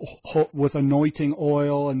myself with anointing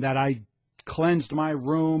oil and that I cleansed my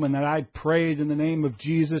room and that I'd prayed in the name of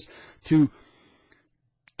Jesus to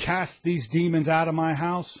cast these demons out of my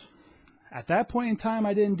house. At that point in time,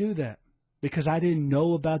 I didn't do that because I didn't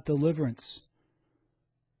know about deliverance.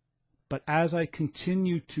 But as I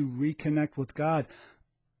continued to reconnect with God,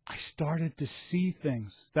 I started to see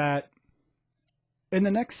things that in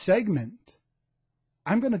the next segment,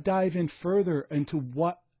 I'm going to dive in further into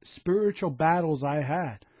what spiritual battles I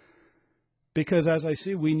had. Because as I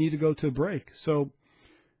see, we need to go to a break. So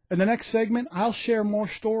in the next segment, I'll share more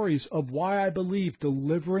stories of why I believe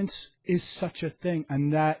deliverance is such a thing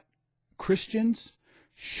and that Christians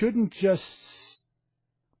shouldn't just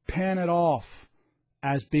pan it off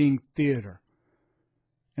as being theater.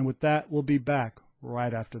 And with that, we'll be back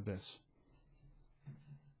right after this.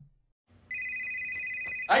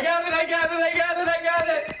 I got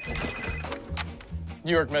it!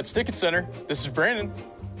 New York Mets Ticket Center. This is Brandon.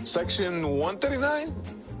 Section 139?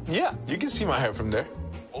 Yeah, you can see my hair from there.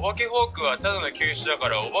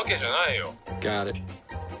 Got it.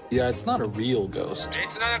 Yeah, it's not a real ghost.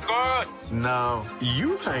 It's not a ghost. No,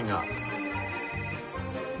 you hang up.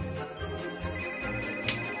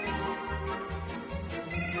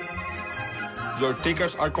 Your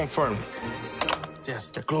tickets are confirmed. Yes,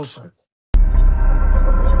 they're closer.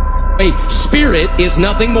 A spirit is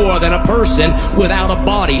nothing more than a person without a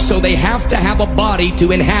body, so they have to have a body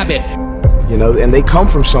to inhabit. You know, and they come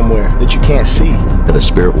from somewhere that you can't see. The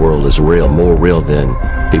spirit world is real, more real than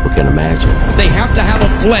people can imagine. They have to have a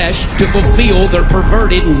flesh to fulfill their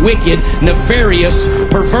perverted, wicked, nefarious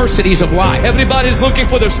perversities of life. Everybody's looking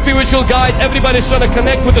for their spiritual guide. Everybody's trying to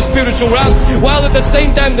connect with the spiritual realm, while at the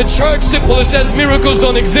same time the church simply says miracles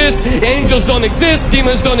don't exist, angels don't exist,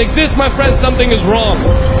 demons don't exist. My friend, something is wrong.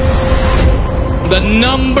 The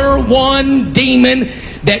number one demon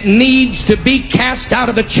that needs to be cast out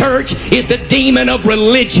of the church is the demon of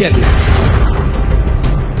religion.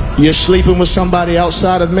 You're sleeping with somebody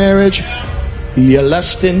outside of marriage. You're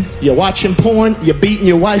lusting. You're watching porn. You're beating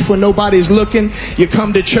your wife when nobody's looking. You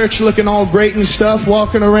come to church looking all great and stuff,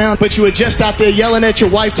 walking around, but you were just out there yelling at your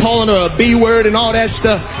wife, calling her a B word and all that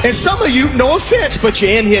stuff. And some of you, no offense, but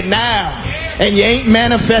you're in here now. And you ain't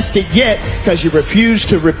manifested yet because you refuse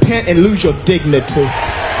to repent and lose your dignity.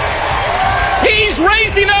 He's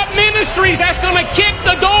raising up ministries that's going to kick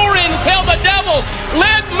the door in and tell the devil,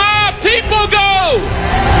 let my people go.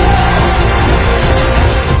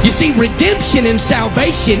 You see, redemption and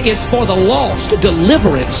salvation is for the lost.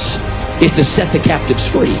 Deliverance is to set the captives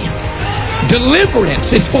free.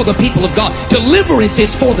 Deliverance is for the people of God. Deliverance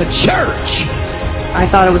is for the church. I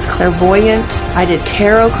thought it was clairvoyant. I did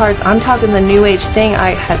tarot cards. I'm talking the new age thing.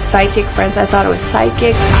 I had psychic friends. I thought it was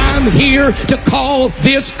psychic. I'm here to call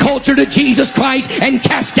this culture to Jesus Christ and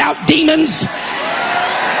cast out demons.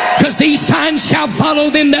 Because these signs shall follow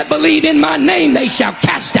them that believe in my name. They shall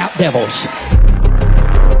cast out devils.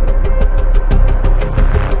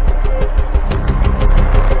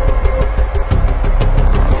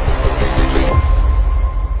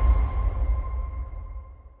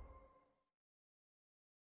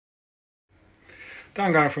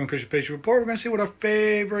 Don Garner from Christian Patriot Report. We're going to see what our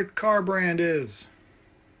favorite car brand is.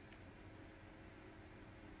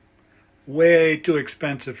 Way too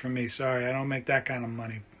expensive for me. Sorry, I don't make that kind of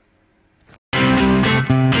money.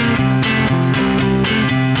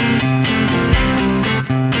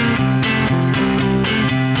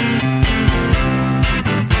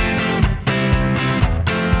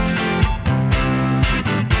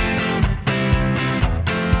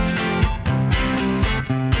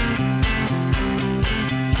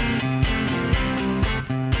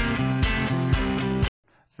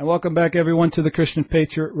 And welcome back, everyone, to the Christian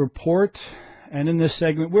Patriot Report. And in this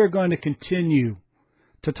segment, we're going to continue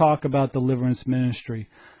to talk about deliverance ministry.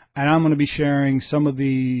 And I'm going to be sharing some of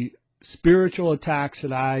the spiritual attacks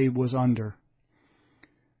that I was under.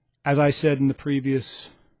 As I said in the previous,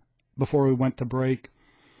 before we went to break,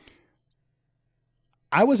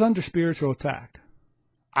 I was under spiritual attack.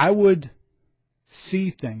 I would see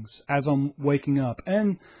things as I'm waking up.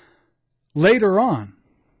 And later on,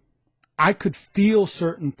 I could feel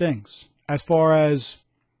certain things as far as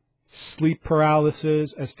sleep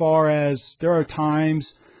paralysis, as far as there are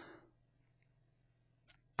times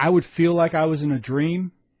I would feel like I was in a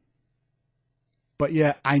dream, but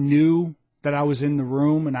yet I knew that I was in the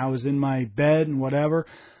room and I was in my bed and whatever.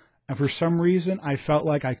 And for some reason, I felt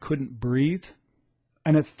like I couldn't breathe.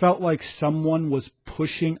 And it felt like someone was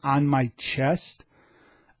pushing on my chest.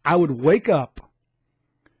 I would wake up,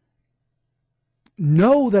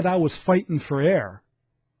 know that I was fighting for air.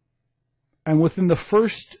 And within the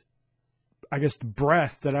first,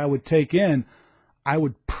 breath that I would take in, I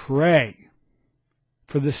would pray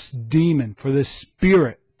for this demon, for this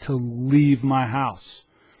spirit to leave my house.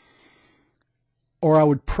 Or I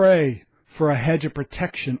would pray for a hedge of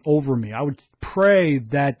protection over me. I would pray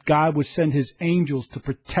that God would send his angels to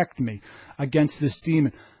protect me against this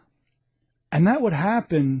demon. And that would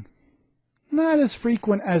happen, not as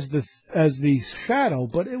frequent as the shadow,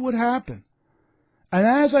 but it would happen. And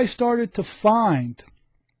as I started to find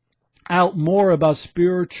out more about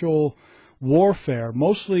spiritual warfare,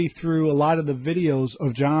 mostly through a lot of the videos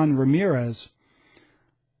of John Ramirez,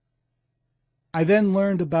 I then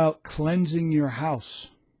learned about cleansing your house.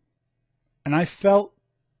 And I felt,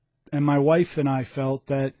 and my wife and I felt,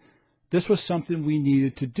 that this was something we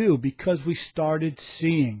needed to do because we started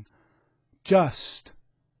seeing just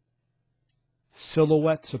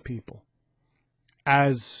silhouettes of people.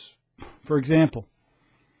 As, for example,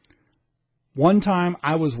 one time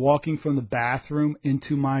I was walking from the bathroom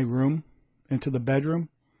into my room, into the bedroom,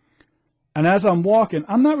 and as I'm walking,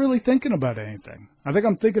 I'm not really thinking about anything. I think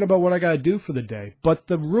I'm thinking about what I got to do for the day. But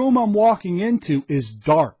the room I'm walking into is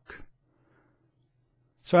dark.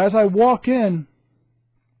 So as I walk in,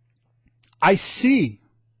 I see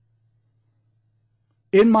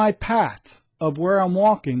in my path of where I'm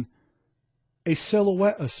walking a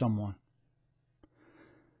silhouette of someone.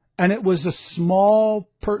 And it was a small,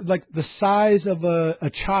 like the size of a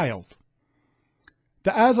child.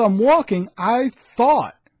 That as I'm walking, I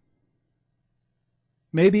thought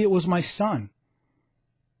maybe it was my son.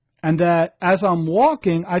 And that as I'm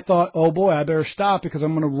walking, I thought, oh boy, I better stop because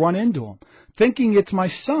I'm going to run into him, thinking it's my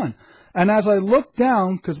son. And as I look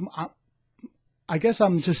down, because I guess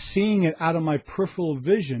I'm just seeing it out of my peripheral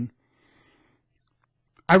vision,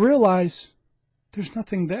 I realize there's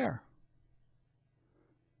nothing there.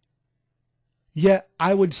 Yet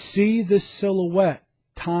I would see this silhouette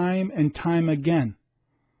time and time again.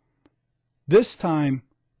 This time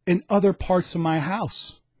in other parts of my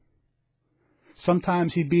house.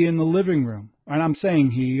 Sometimes he'd be in the living room. And I'm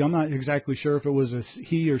saying he, I'm not exactly sure if it was a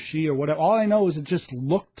he or she or whatever. All I know is it just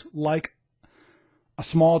looked like a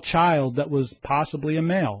small child that was possibly a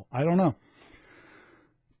male. I don't know.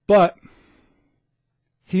 But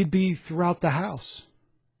he'd be throughout the house.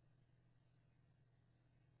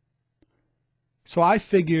 So I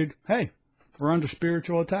figured, hey, we're under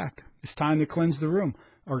spiritual attack. It's time to cleanse the room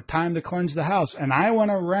or time to cleanse the house. And I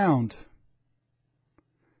went around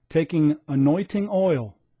taking anointing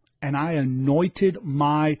oil and I anointed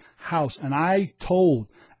my house. And I told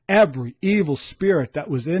every evil spirit that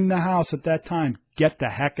was in the house at that time, get the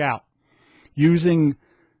heck out. Using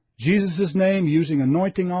Jesus' name, using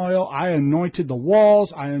anointing oil, I anointed the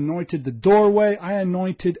walls, I anointed the doorway, I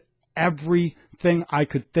anointed everything I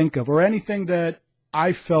could think of, or anything that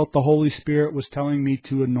I felt the Holy Spirit was telling me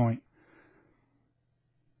to anoint.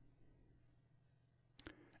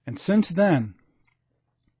 And since then,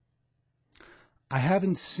 I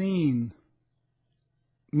haven't seen,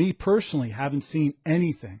 me personally, haven't seen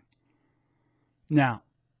anything. Now,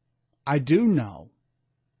 I do know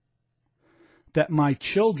that my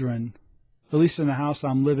children, at least in the house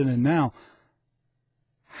I'm living in now,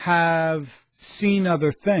 have seen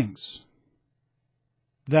other things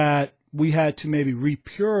that we had to maybe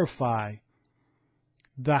repurify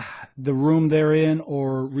the room they're in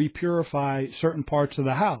or repurify certain parts of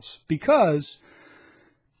the house. Because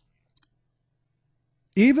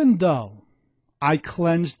even though I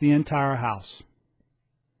cleansed the entire house,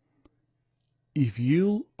 if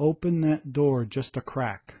you open that door just a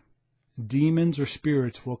crack, demons or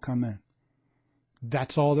spirits will come in.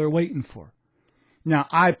 That's all they're waiting for. Now,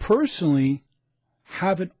 I personally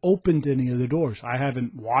haven't opened any of the doors. I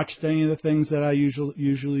haven't watched any of the things that I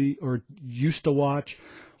usually or used to watch,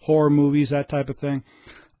 horror movies, that type of thing.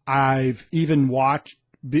 I've even watched,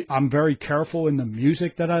 I'm very careful in the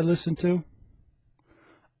music that I listen to.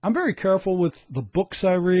 I'm very careful with the books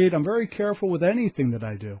I read. I'm very careful with anything that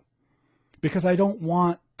I do because I don't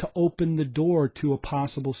want to open the door to a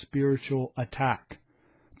possible spiritual attack.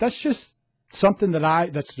 That's just something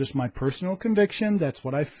that's just my personal conviction. That's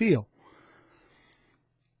what I feel.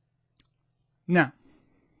 Now,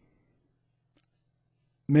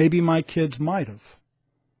 maybe my kids might have.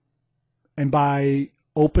 And by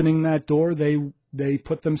opening that door, they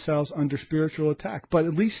put themselves under spiritual attack. But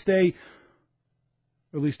at least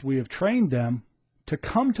we have trained them to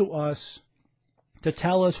come to us to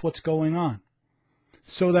tell us what's going on.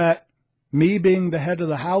 So that me being the head of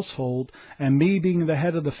the household and me being the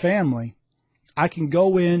head of the family, I can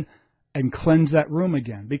go in and cleanse that room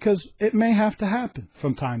again. Because it may have to happen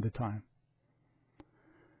from time to time.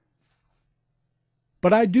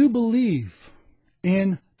 But I do believe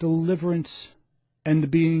in deliverance and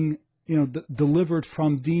being, delivered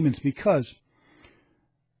from demons, because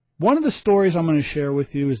One of the stories I'm going to share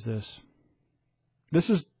with you is this.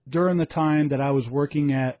 This is during the time that I was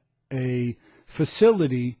working at a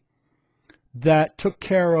facility that took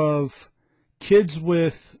care of kids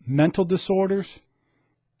with mental disorders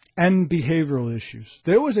and behavioral issues.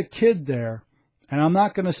 There was a kid there, and I'm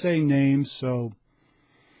not going to say names, and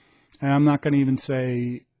I'm not going to even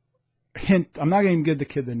say I'm not going to even give the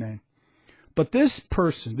kid the name. But this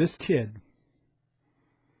kid,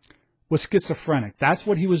 was schizophrenic. That's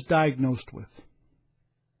what he was diagnosed with.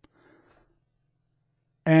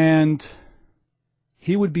 And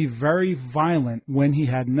he would be very violent when he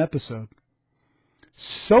had an episode.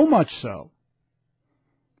 So much so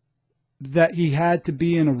that he had to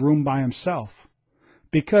be in a room by himself.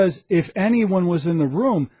 Because if anyone was in the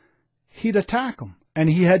room, he'd attack them. And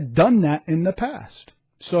he had done that in the past.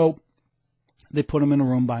 So they put him in a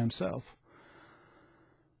room by himself.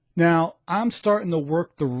 Now, I'm starting to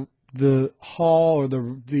work the hall or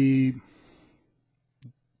the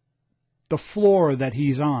floor that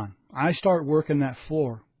he's on. I start working that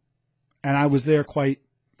floor, and I was there quite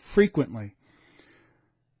frequently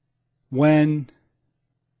when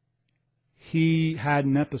he had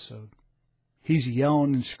an episode. He's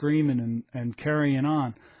yelling and screaming and carrying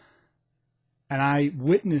on, and I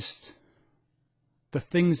witnessed the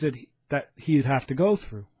things that he'd have to go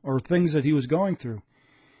through, or things that he was going through.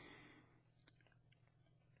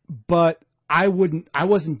 But I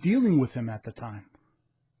wasn't dealing with him at the time,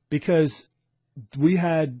 because we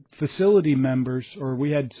had facility members, or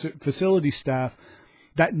we had facility staff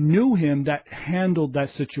that knew him, that handled that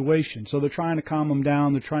situation. So they're trying to calm him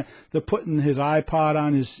down. They're putting his iPod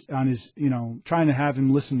on his, trying to have him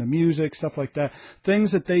listen to music, stuff like that.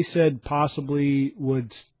 Things that they said possibly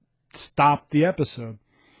would stop the episode.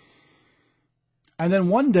 And then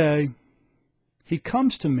one day he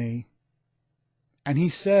comes to me and he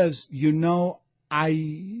says,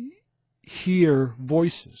 I hear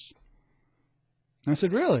voices. And I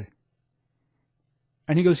said, really?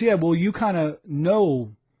 And he goes, yeah, well, you kind of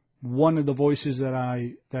know one of the voices that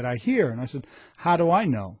I hear. And I said, how do I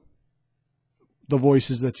know the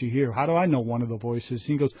voices that you hear? How do I know one of the voices?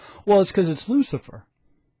 He goes, well, it's because it's Lucifer.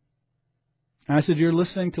 And I said, you're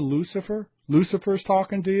listening to Lucifer? Lucifer's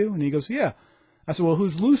talking to you? And he goes, yeah. I said, well,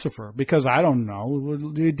 who's Lucifer? Because I don't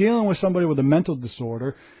know. You're dealing with somebody with a mental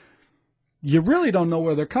disorder. You really don't know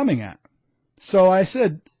where they're coming at. So I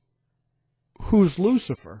said, who's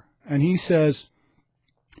Lucifer? And he says,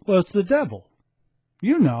 well, it's the devil.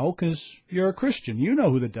 You know, because you're a Christian. You know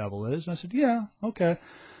who the devil is. And I said, yeah, okay.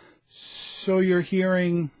 So you're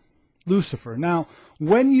hearing Lucifer. Now,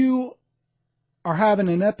 when you are having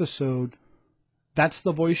an episode, that's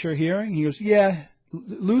the voice you're hearing? He goes, yeah,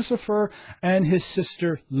 Lucifer and his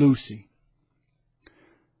sister Lucy.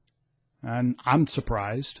 And I'm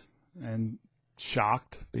surprised and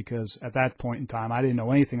shocked, because at that point in time I didn't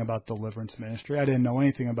know anything about deliverance ministry. I didn't know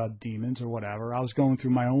anything about demons or whatever. I was going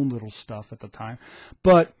through my own little stuff at the time.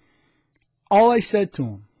 But all I said to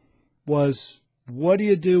him was, what do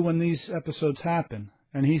you do when these episodes happen?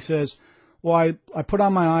 And he says, well, I put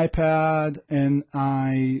on my iPad and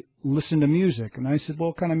I listen to music. And I said, well,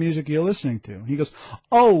 what kind of music are you listening to? He goes,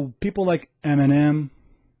 oh, people like Eminem,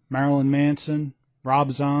 Marilyn Manson,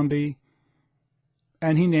 Rob Zombie.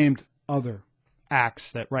 And he named other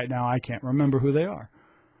acts that right now I can't remember who they are.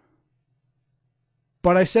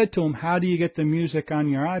 But I said to him, how do you get the music on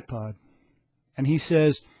your iPod? And he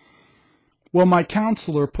says, well, my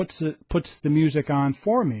counselor puts the music on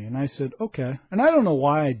for me. And I said, okay. And I don't know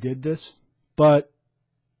why I did this, but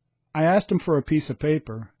I asked him for a piece of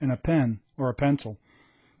paper and a pen or a pencil.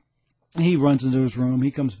 He runs into his room.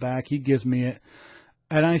 He comes back. He gives me it.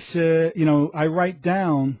 And I said, I write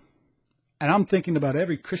down, and I'm thinking about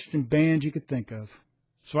every Christian band you could think of.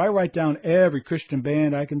 So I write down every Christian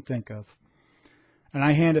band I can think of. And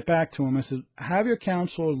I hand it back to him. I said, have your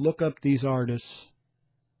counselor look up these artists,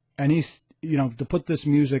 and he's, to put this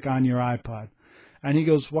music on your iPod. And he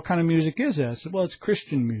goes, what kind of music is it? I said, well, it's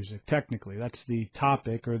Christian music, technically. That's the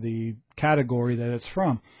topic or the category that it's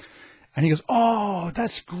from. And he goes, oh,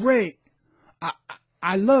 that's great.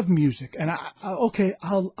 I love music. And okay,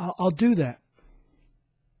 I'll do that.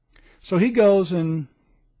 So he goes and,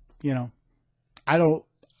 I don't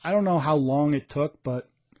know how long it took, but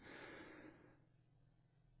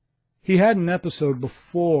he had an episode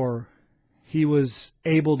before he was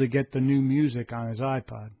able to get the new music on his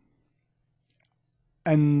iPod.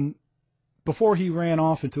 And before he ran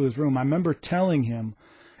off into his room, I remember telling him,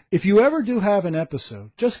 if you ever do have an episode,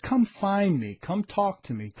 just come find me. Come talk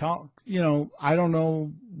to me. I don't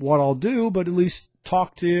know what I'll do, but at least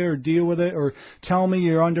talk to you or deal with it, or tell me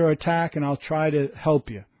you're under attack and I'll try to help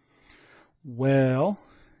you. Well,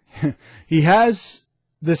 he has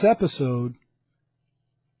this episode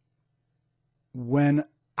when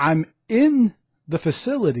I'm in the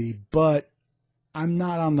facility, but I'm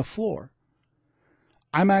not on the floor.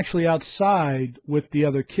 I'm actually outside with the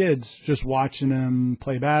other kids, just watching them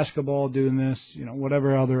play basketball, doing this,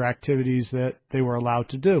 whatever other activities that they were allowed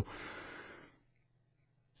to do.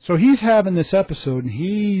 So he's having this episode,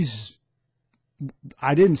 and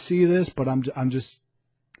I didn't see this, but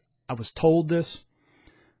I was told this,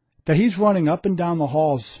 that he's running up and down the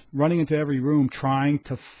halls, running into every room, trying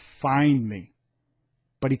to find me,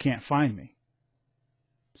 but he can't find me.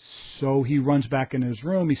 So he runs back in his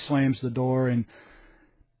room, he slams the door, and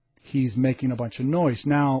he's making a bunch of noise.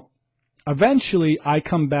 Now, eventually, I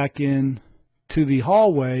come back in to the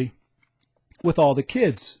hallway with all the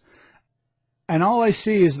kids, and all I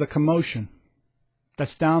see is the commotion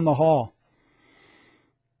that's down the hall.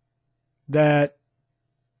 That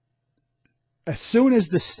as soon as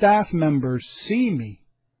the staff members see me,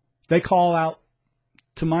 they call out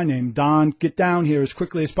to my name, Don, get down here as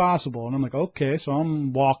quickly as possible. And I'm like, okay, so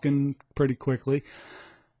I'm walking pretty quickly.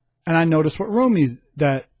 And I notice what room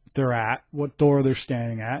that they're at, what door they're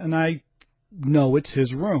standing at, and I know it's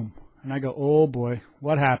his room. And I go, oh boy,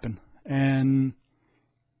 what happened? And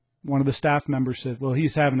one of the staff members said, well,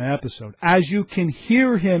 he's having an episode. As you can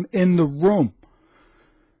hear him in the room.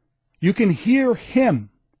 You can hear him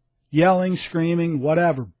yelling, screaming,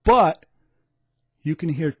 whatever, but you can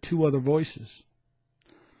hear two other voices.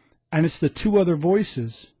 And it's the two other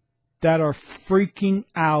voices that are freaking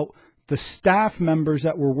out the staff members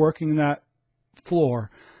that were working that floor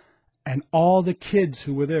and all the kids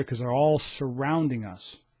who were there, because they're all surrounding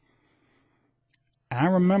us. And I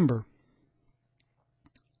remember,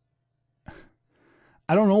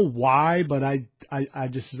 I don't know why, but I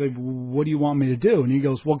just said, what do you want me to do? And he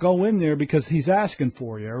goes, well, go in there because he's asking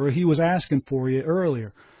for you, or he was asking for you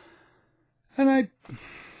earlier. And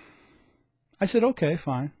I said, okay,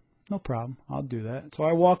 fine. No problem. I'll do that. So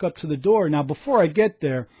I walk up to the door. Now, before I get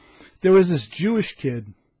there was this Jewish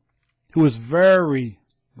kid who was very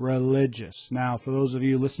religious. Now, for those of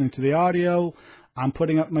you listening to the audio, I'm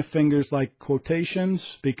putting up my fingers like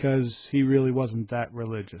quotations because he really wasn't that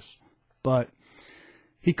religious. But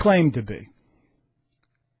he claimed to be.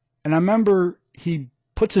 And I remember he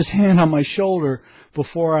puts his hand on my shoulder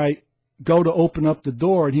before I go to open up the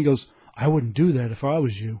door, and he goes, I wouldn't do that if I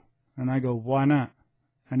was you. And I go, why not?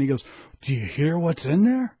 And he goes, do you hear what's in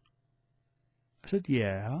there? I said,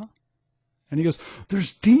 yeah. And he goes,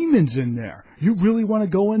 there's demons in there. You really want to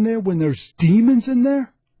go in there when there's demons in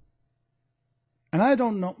there? And I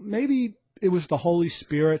don't know, maybe it was the Holy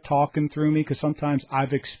Spirit talking through me, because sometimes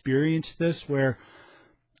I've experienced this where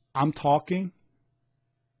I'm talking,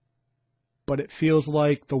 but it feels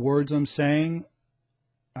like the words I'm saying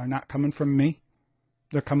are not coming from me.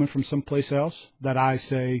 They're coming from someplace else, that I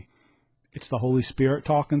say it's the Holy Spirit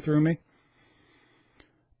talking through me.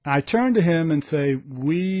 I turn to him and say,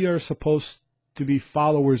 we are supposed to be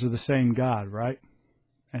followers of the same God, right?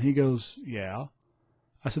 And he goes, yeah.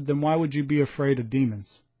 I said, then why would you be afraid of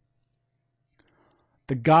demons?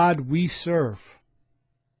 The God we serve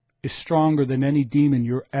is stronger than any demon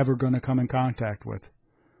you're ever going to come in contact with.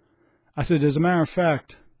 I said, as a matter of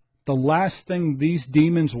fact, the last thing these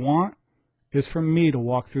demons want is for me to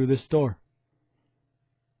walk through this door.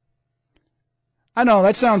 I know,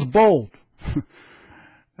 that sounds bold.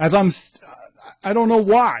 I don't know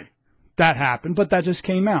why that happened, but that just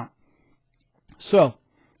came out. So,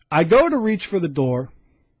 I go to reach for the door,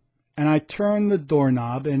 and I turn the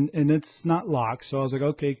doorknob, and it's not locked, so I was like,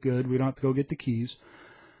 okay, good, we don't have to go get the keys.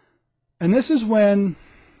 And this is when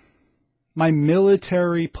my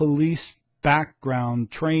military police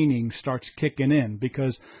background training starts kicking in,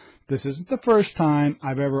 because this isn't the first time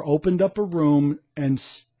I've ever opened up a room and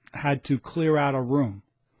had to clear out a room.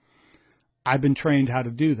 I've been trained how to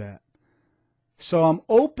do that. So I'm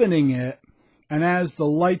opening it, and as the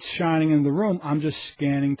light's shining in the room, I'm just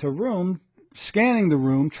scanning the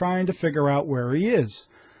room, trying to figure out where he is.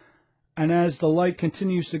 And as the light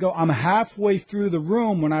continues to go, I'm halfway through the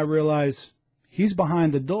room when I realize he's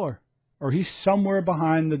behind the door, or he's somewhere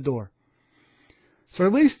behind the door. So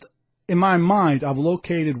at least in my mind, I've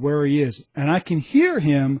located where he is, and I can hear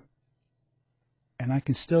him, and I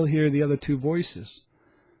can still hear the other two voices.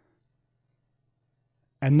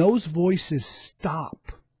 And those voices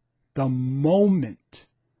stop the moment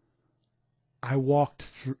I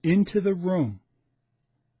walked into the room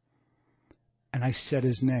and I said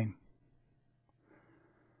his name.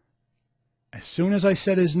 As soon as I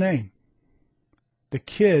said his name, the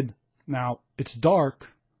kid, now it's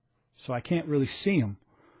dark, so I can't really see him,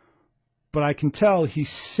 but I can tell he's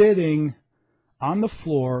sitting on the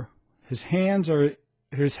floor. His head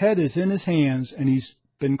is in his hands, and he's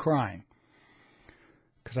been crying.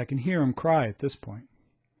 Because I can hear him cry at this point.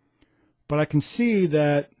 But I can see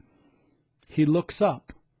that he looks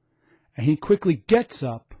up, and he quickly gets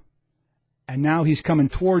up, and now he's coming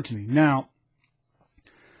towards me. Now,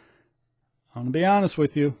 I'm going to be honest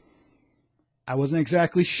with you. I wasn't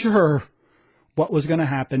exactly sure what was going to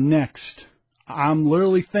happen next. I'm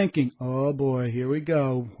literally thinking, oh boy, here we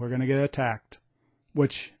go. We're going to get attacked.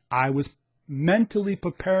 Which I was mentally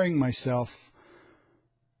preparing myself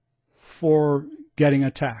for getting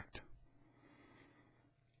attacked.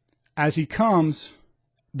 As he comes,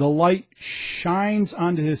 the light shines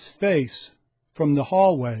onto his face from the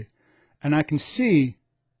hallway, and I can see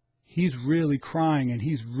he's really crying, and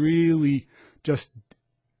he's really just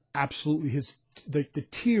absolutely, the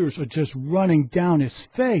tears are just running down his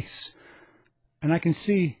face. And I can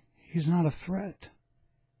see he's not a threat.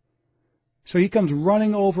 So he comes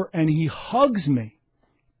running over and he hugs me,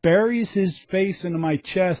 buries his face into my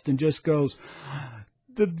chest, and just goes,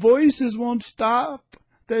 the voices won't stop.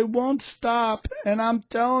 They won't stop. And I'm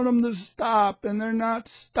telling them to stop, and they're not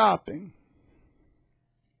stopping.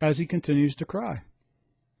 As he continues to cry.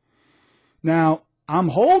 Now, I'm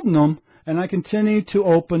holding him, and I continue to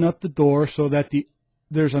open up the door so that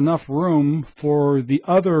there's enough room for the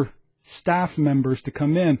other staff members to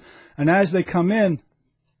come in. And as they come in,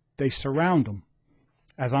 they surround him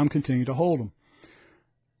as I'm continuing to hold him.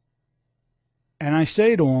 And I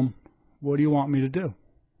say to him, what do you want me to do?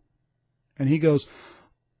 And he goes,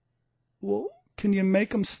 well, can you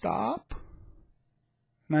make him stop?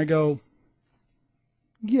 And I go,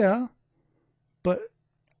 yeah, but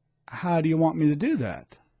how do you want me to do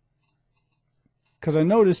that? Because I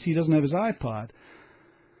noticed he doesn't have his iPod.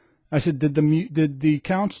 I said, did the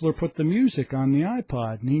counselor put the music on the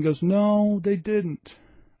iPod? And he goes, no, they didn't.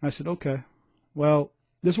 I said, okay, well,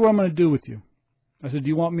 this is what I'm going to do with you. I said, do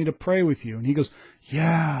you want me to pray with you? And he goes,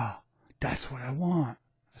 yeah, that's what I want.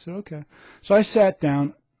 I said, okay. So I sat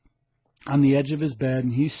down on the edge of his bed,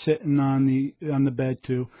 and he's sitting on the bed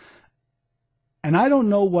too. And I don't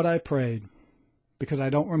know what I prayed because I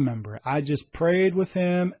don't remember it. I just prayed with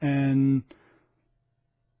him, and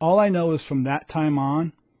all I know is from that time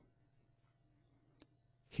on,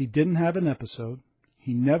 he didn't have an episode.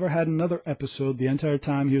 He never had another episode the entire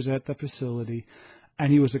time he was at the facility,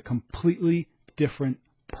 and he was a completely different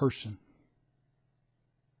person.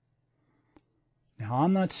 Now,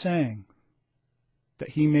 I'm not saying that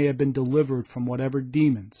he may have been delivered from whatever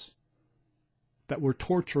demons that were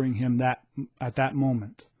torturing him at that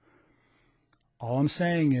moment. All I'm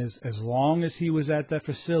saying is, as long as he was at that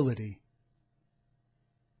facility,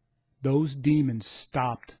 those demons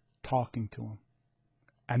stopped talking to him.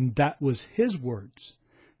 And that was his words.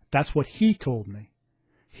 That's what he told me.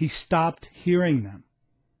 He stopped hearing them.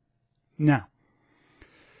 Now,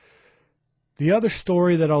 the other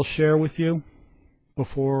story that I'll share with you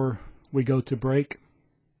before we go to break.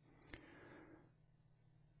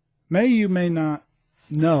 Many of you may not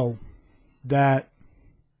know that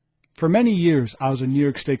for many years I was a New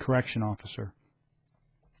York State correction officer.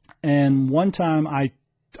 And one time I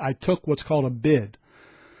took what's called a bid,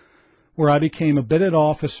 where I became a bidded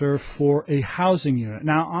officer for a housing unit.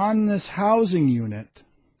 Now, on this housing unit,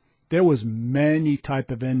 there was many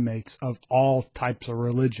type of inmates of all types of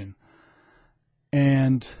religion.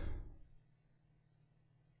 And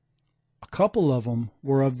a couple of them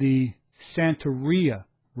were of the Santeria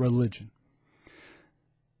religion.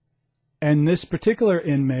 And this particular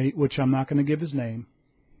inmate, which I'm not going to give his name,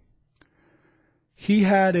 he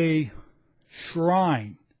had a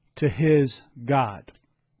shrine to his god.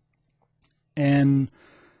 And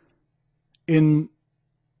in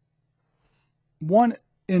one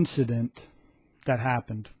incident that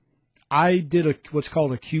happened, I did what's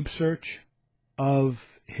called a cube search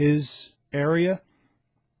of his area.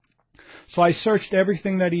 So I searched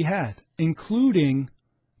everything that he had, including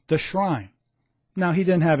the shrine. Now, he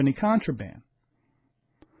didn't have any contraband,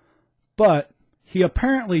 but he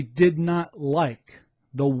apparently did not like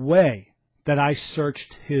the way that I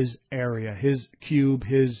searched his area, his cube,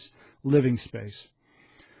 his living space.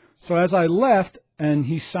 So as I left and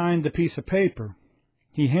he signed the piece of paper,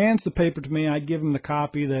 he hands the paper to me. I give him the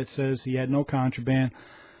copy that says he had no contraband.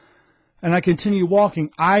 And I continue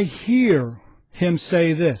walking. I hear him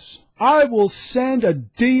say this: I will send a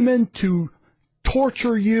demon to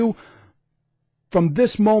torture you from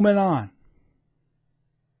this moment on.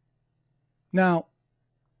 Now,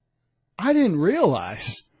 I didn't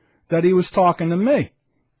realize that he was talking to me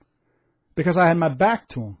because I had my back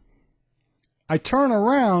to him. I turn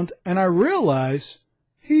around and I realize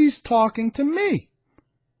he's talking to me.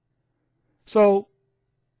 So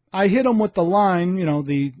I hit him with the line, you know,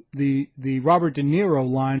 the Robert De Niro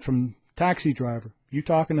line from Taxi Driver. You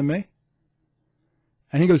talking to me?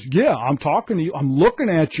 And he goes, yeah, I'm talking to you. I'm looking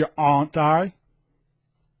at you, aren't I?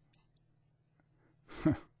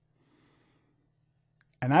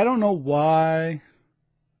 And I don't know why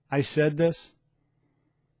I said this.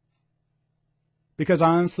 Because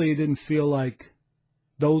honestly, it didn't feel like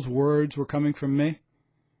those words were coming from me.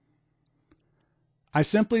 I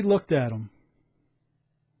simply looked at him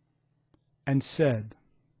and said,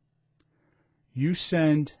 you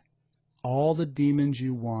send all the demons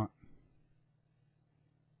you want.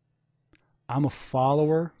 I'm a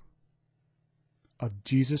follower of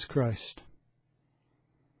Jesus Christ.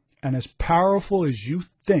 And as powerful as you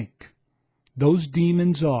think those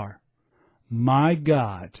demons are, my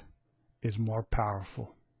God is more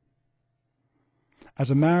powerful. As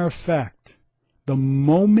a matter of fact, the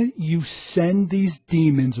moment you send these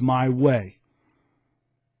demons my way,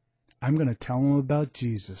 I'm going to tell them about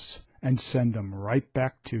Jesus and send them right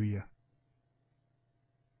back to you.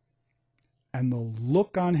 And the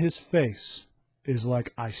look on his face is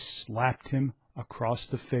like I slapped him across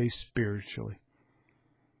the face spiritually.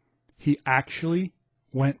 He actually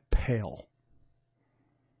went pale.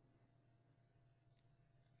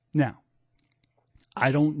 Now,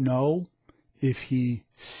 I don't know if he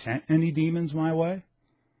sent any demons my way,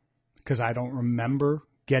 because I don't remember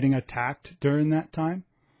getting attacked during that time.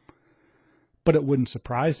 But it wouldn't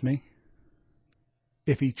surprise me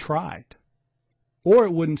if he tried. Or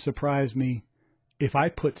it wouldn't surprise me if I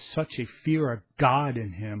put such a fear of God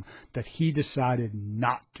in him that he decided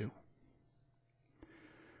not to.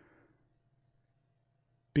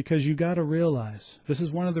 Because you got to realize, this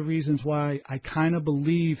is one of the reasons why I kind of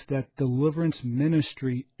believe that deliverance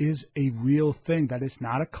ministry is a real thing, that it's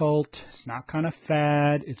not a cult, it's not kind of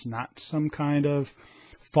fad, it's not some kind of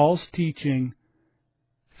false teaching.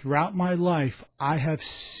 Throughout my life, I have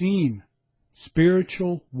seen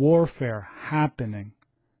spiritual warfare happening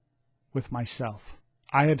with myself.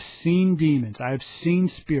 I have seen demons, I have seen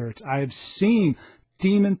spirits, I have seen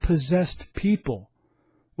demon-possessed people,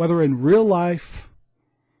 whether in real life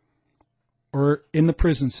or in the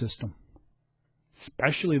prison system,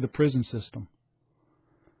 especially the prison system.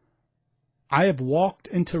 I have walked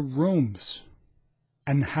into rooms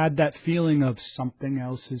and had that feeling of something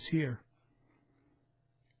else is here.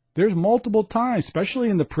 There's multiple times, especially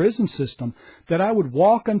in the prison system, that I would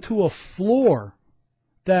walk onto a floor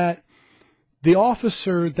that the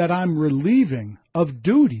officer that I'm relieving of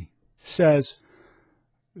duty says,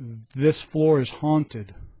 this floor is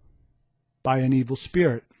haunted by an evil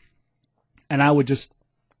spirit. And I would just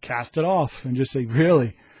cast it off and just say,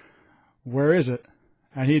 really, where is it?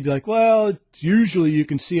 And he'd be like, well, usually you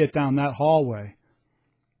can see it down that hallway.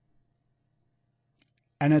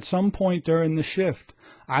 And at some point during the shift,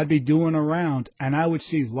 I'd be doing a round and I would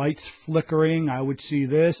see lights flickering. I would see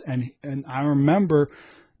this. And I remember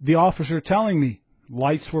the officer telling me,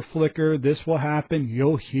 lights will flicker, this will happen,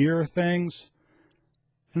 you'll hear things.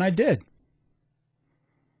 And I did.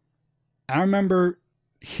 I remember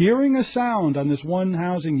hearing a sound on this one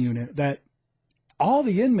housing unit that all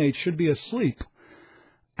the inmates should be asleep.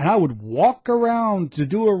 And I would walk around to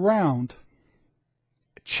do a round,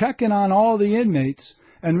 checking on all the inmates,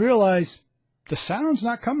 and realize the sound's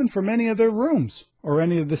not coming from any of their rooms or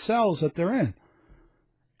any of the cells that they're in.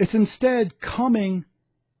 It's instead coming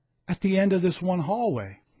at the end of this one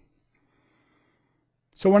hallway.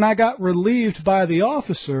 So when I got relieved by the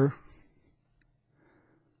officer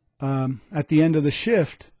at the end of the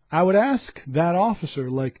shift, I would ask that officer,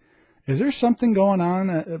 like, is there something going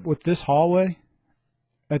on with this hallway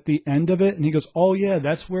at the end of it? And he goes, oh yeah,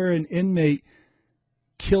 that's where an inmate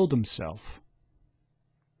killed himself.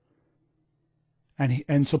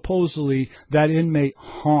 And supposedly that inmate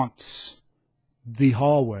haunts the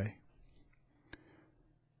hallway.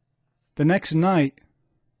 The next night,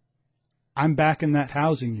 I'm back in that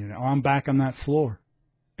housing unit, or I'm back on that floor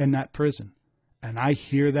in that prison. And I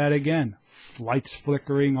hear that again, lights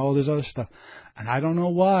flickering, all this other stuff. And I don't know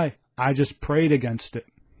why. I just prayed against it.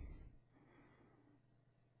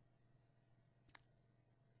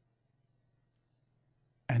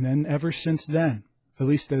 And then ever since then, at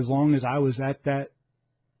least as long as I was at that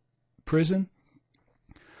prison,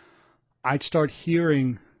 I'd start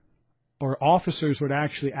hearing, or officers would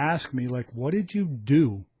actually ask me, like, what did you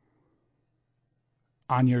do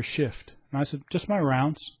on your shift? And I said, just my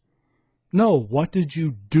rounds. No, what did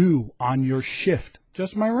you do on your shift?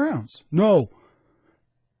 Just my rounds. No.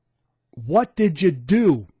 What did you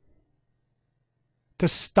do to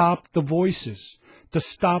stop the voices, to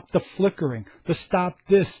stop the flickering, to stop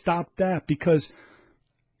this, stop that? Because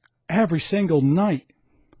every single night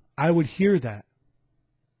I would hear that.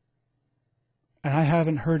 And I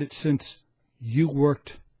haven't heard it since you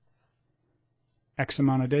worked X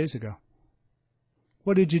amount of days ago.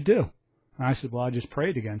 What did you do? And I said, well, I just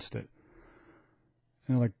prayed against it.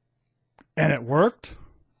 And they're like, and it worked?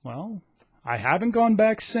 Well, I haven't gone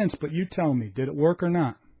back since, but you tell me, did it work or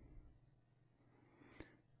not?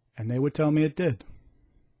 And they would tell me it did.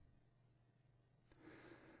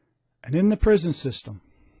 And in the prison system,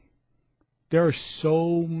 there are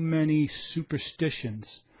so many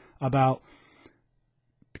superstitions about,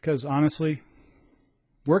 because honestly,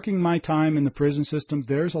 working my time in the prison system,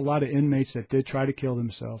 there's a lot of inmates that did try to kill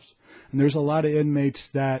themselves. And there's a lot of inmates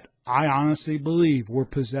that I honestly believe were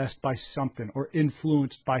possessed by something or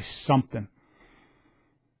influenced by something.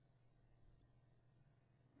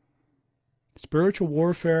 Spiritual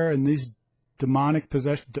warfare and these demonic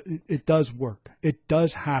possessions, it does work. It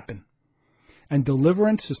does happen. And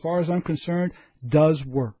deliverance, as far as I'm concerned, does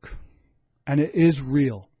work. And it is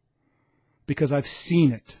real. Because I've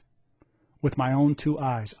seen it with my own two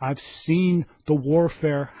eyes. I've seen the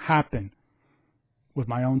warfare happen with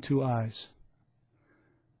my own two eyes.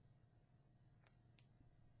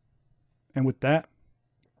 And with that,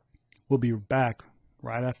 we'll be back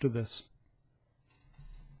right after this.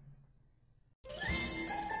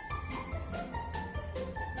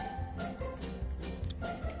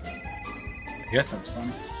 Yes, that's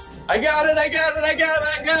funny. I got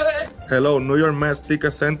it. Hello, New York Mets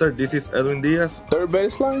Ticket Center. This is Edwin Diaz. Third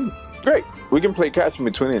baseline? Great. We can play catch in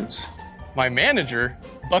between innings. My manager,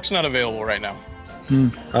 Buck's not available right now.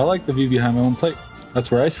 I like the view behind my own plate. That's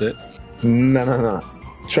where I sit. No.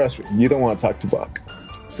 Trust me, you don't want to talk to Buck.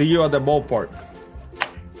 See you at the ballpark.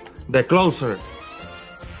 The closer.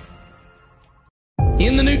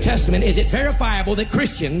 In the New Testament, is it verifiable that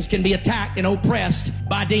Christians can be attacked and oppressed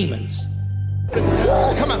by demons?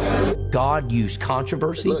 Come on. God used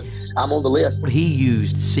controversy. Look, I'm on the list. He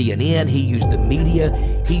used CNN. He used the media.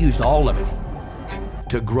 He used all of it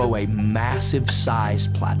to grow a massive size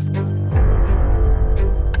platform.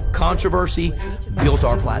 Controversy built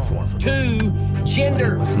our platform. 2,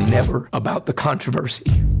 gender. It was never about the controversy.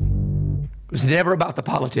 It was never about the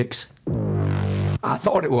politics. I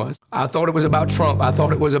thought it was. I thought it was about Trump. I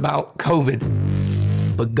thought it was about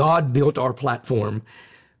COVID. But God built our platform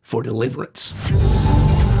for deliverance.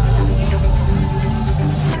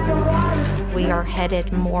 We are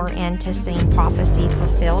headed more into seeing prophecy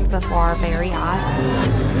fulfilled before our very eyes.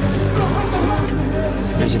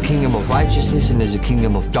 There's a kingdom of righteousness and there's a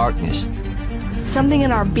kingdom of darkness. Something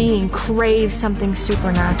in our being craves something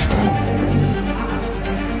supernatural.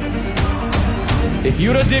 If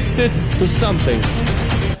you're addicted to something,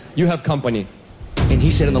 you have company. And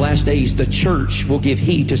he said in the last days, the church will give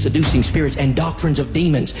heed to seducing spirits and doctrines of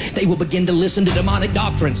demons. They will begin to listen to demonic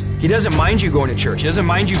doctrines. He doesn't mind you going to church. He doesn't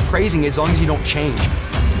mind you praising as long as you don't change.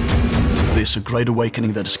 There's a great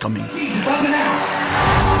awakening that is coming.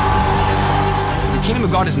 The kingdom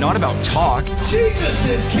of God is not about talk. Jesus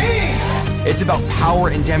is king! It's about power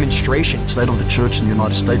and demonstration. The state of the church in the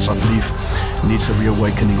United States, I believe, needs a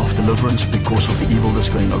reawakening of deliverance because of the evil that's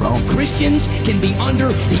going around. Christians can be under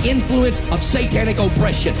the influence of satanic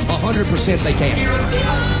oppression. 100% they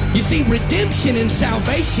can. You see, redemption and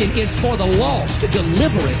salvation is for the lost.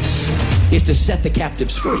 Deliverance is to set the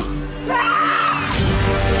captives free.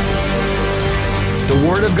 The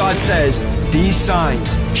word of God says, these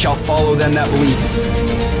signs shall follow them that believe.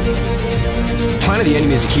 The plan of the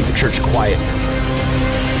enemy is to keep the church quiet.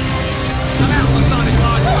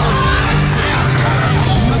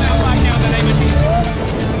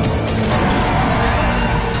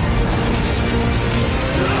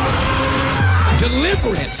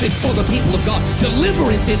 Deliverance is for the people of God.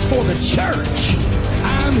 Deliverance is for the church.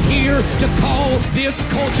 I'm here to call this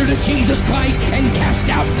culture to Jesus Christ and cast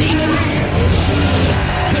out demons.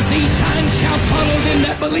 Because these signs shall follow them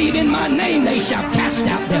that believe in my name. They shall cast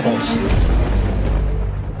out devils.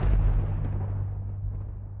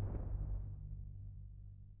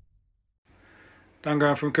 Don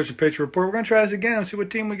Garner from Christian Patriot Report. We're going to try this again and see what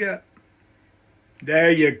team we got.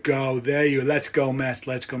 There you go. Let's go, Mets.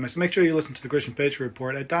 Let's go, Mets. Make sure you listen to the Christian Patriot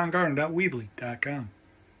Report at dongarden.weebly.com.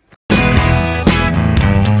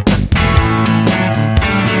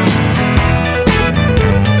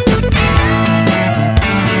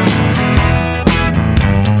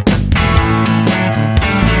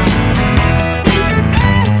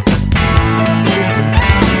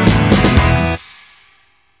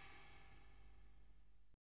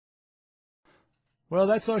 Well,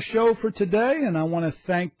 that's our show for today, and I want to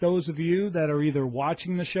thank those of you that are either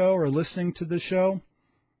watching the show or listening to the show.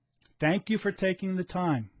 Thank you for taking the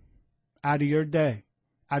time out of your day,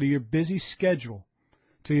 out of your busy schedule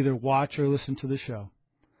to either watch or listen to the show.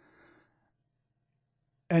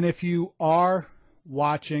 And if you are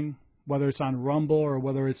watching, whether it's on Rumble or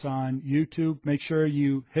whether it's on YouTube, make sure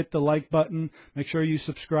you hit the like button. Make sure you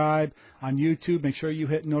subscribe on YouTube. Make sure you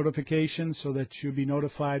hit notifications so that you'll be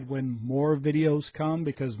notified when more videos come,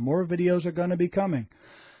 because more videos are going to be coming.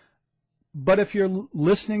 But if you're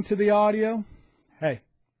listening to the audio, hey,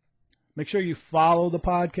 make sure you follow the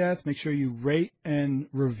podcast. Make sure you rate and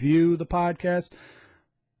review the podcast.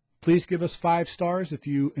 Please give us 5 stars if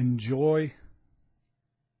you enjoy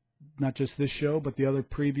not just this show, but the other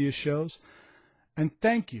previous shows. And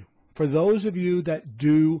thank you for those of you that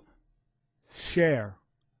do share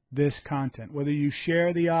this content, whether you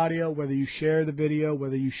share the audio, whether you share the video,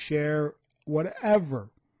 whether you share whatever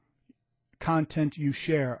content you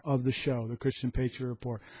share of the show, the Christian Patriot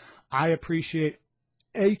Report. I appreciate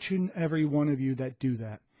each and every one of you that do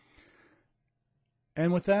that.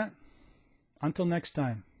 And with that, until next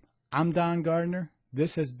time, I'm Don Gardner.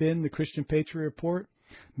 This has been the Christian Patriot Report.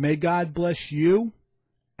 May God bless you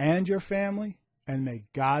and your family, and may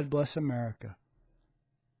God bless America.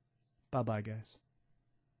 Bye-bye, guys.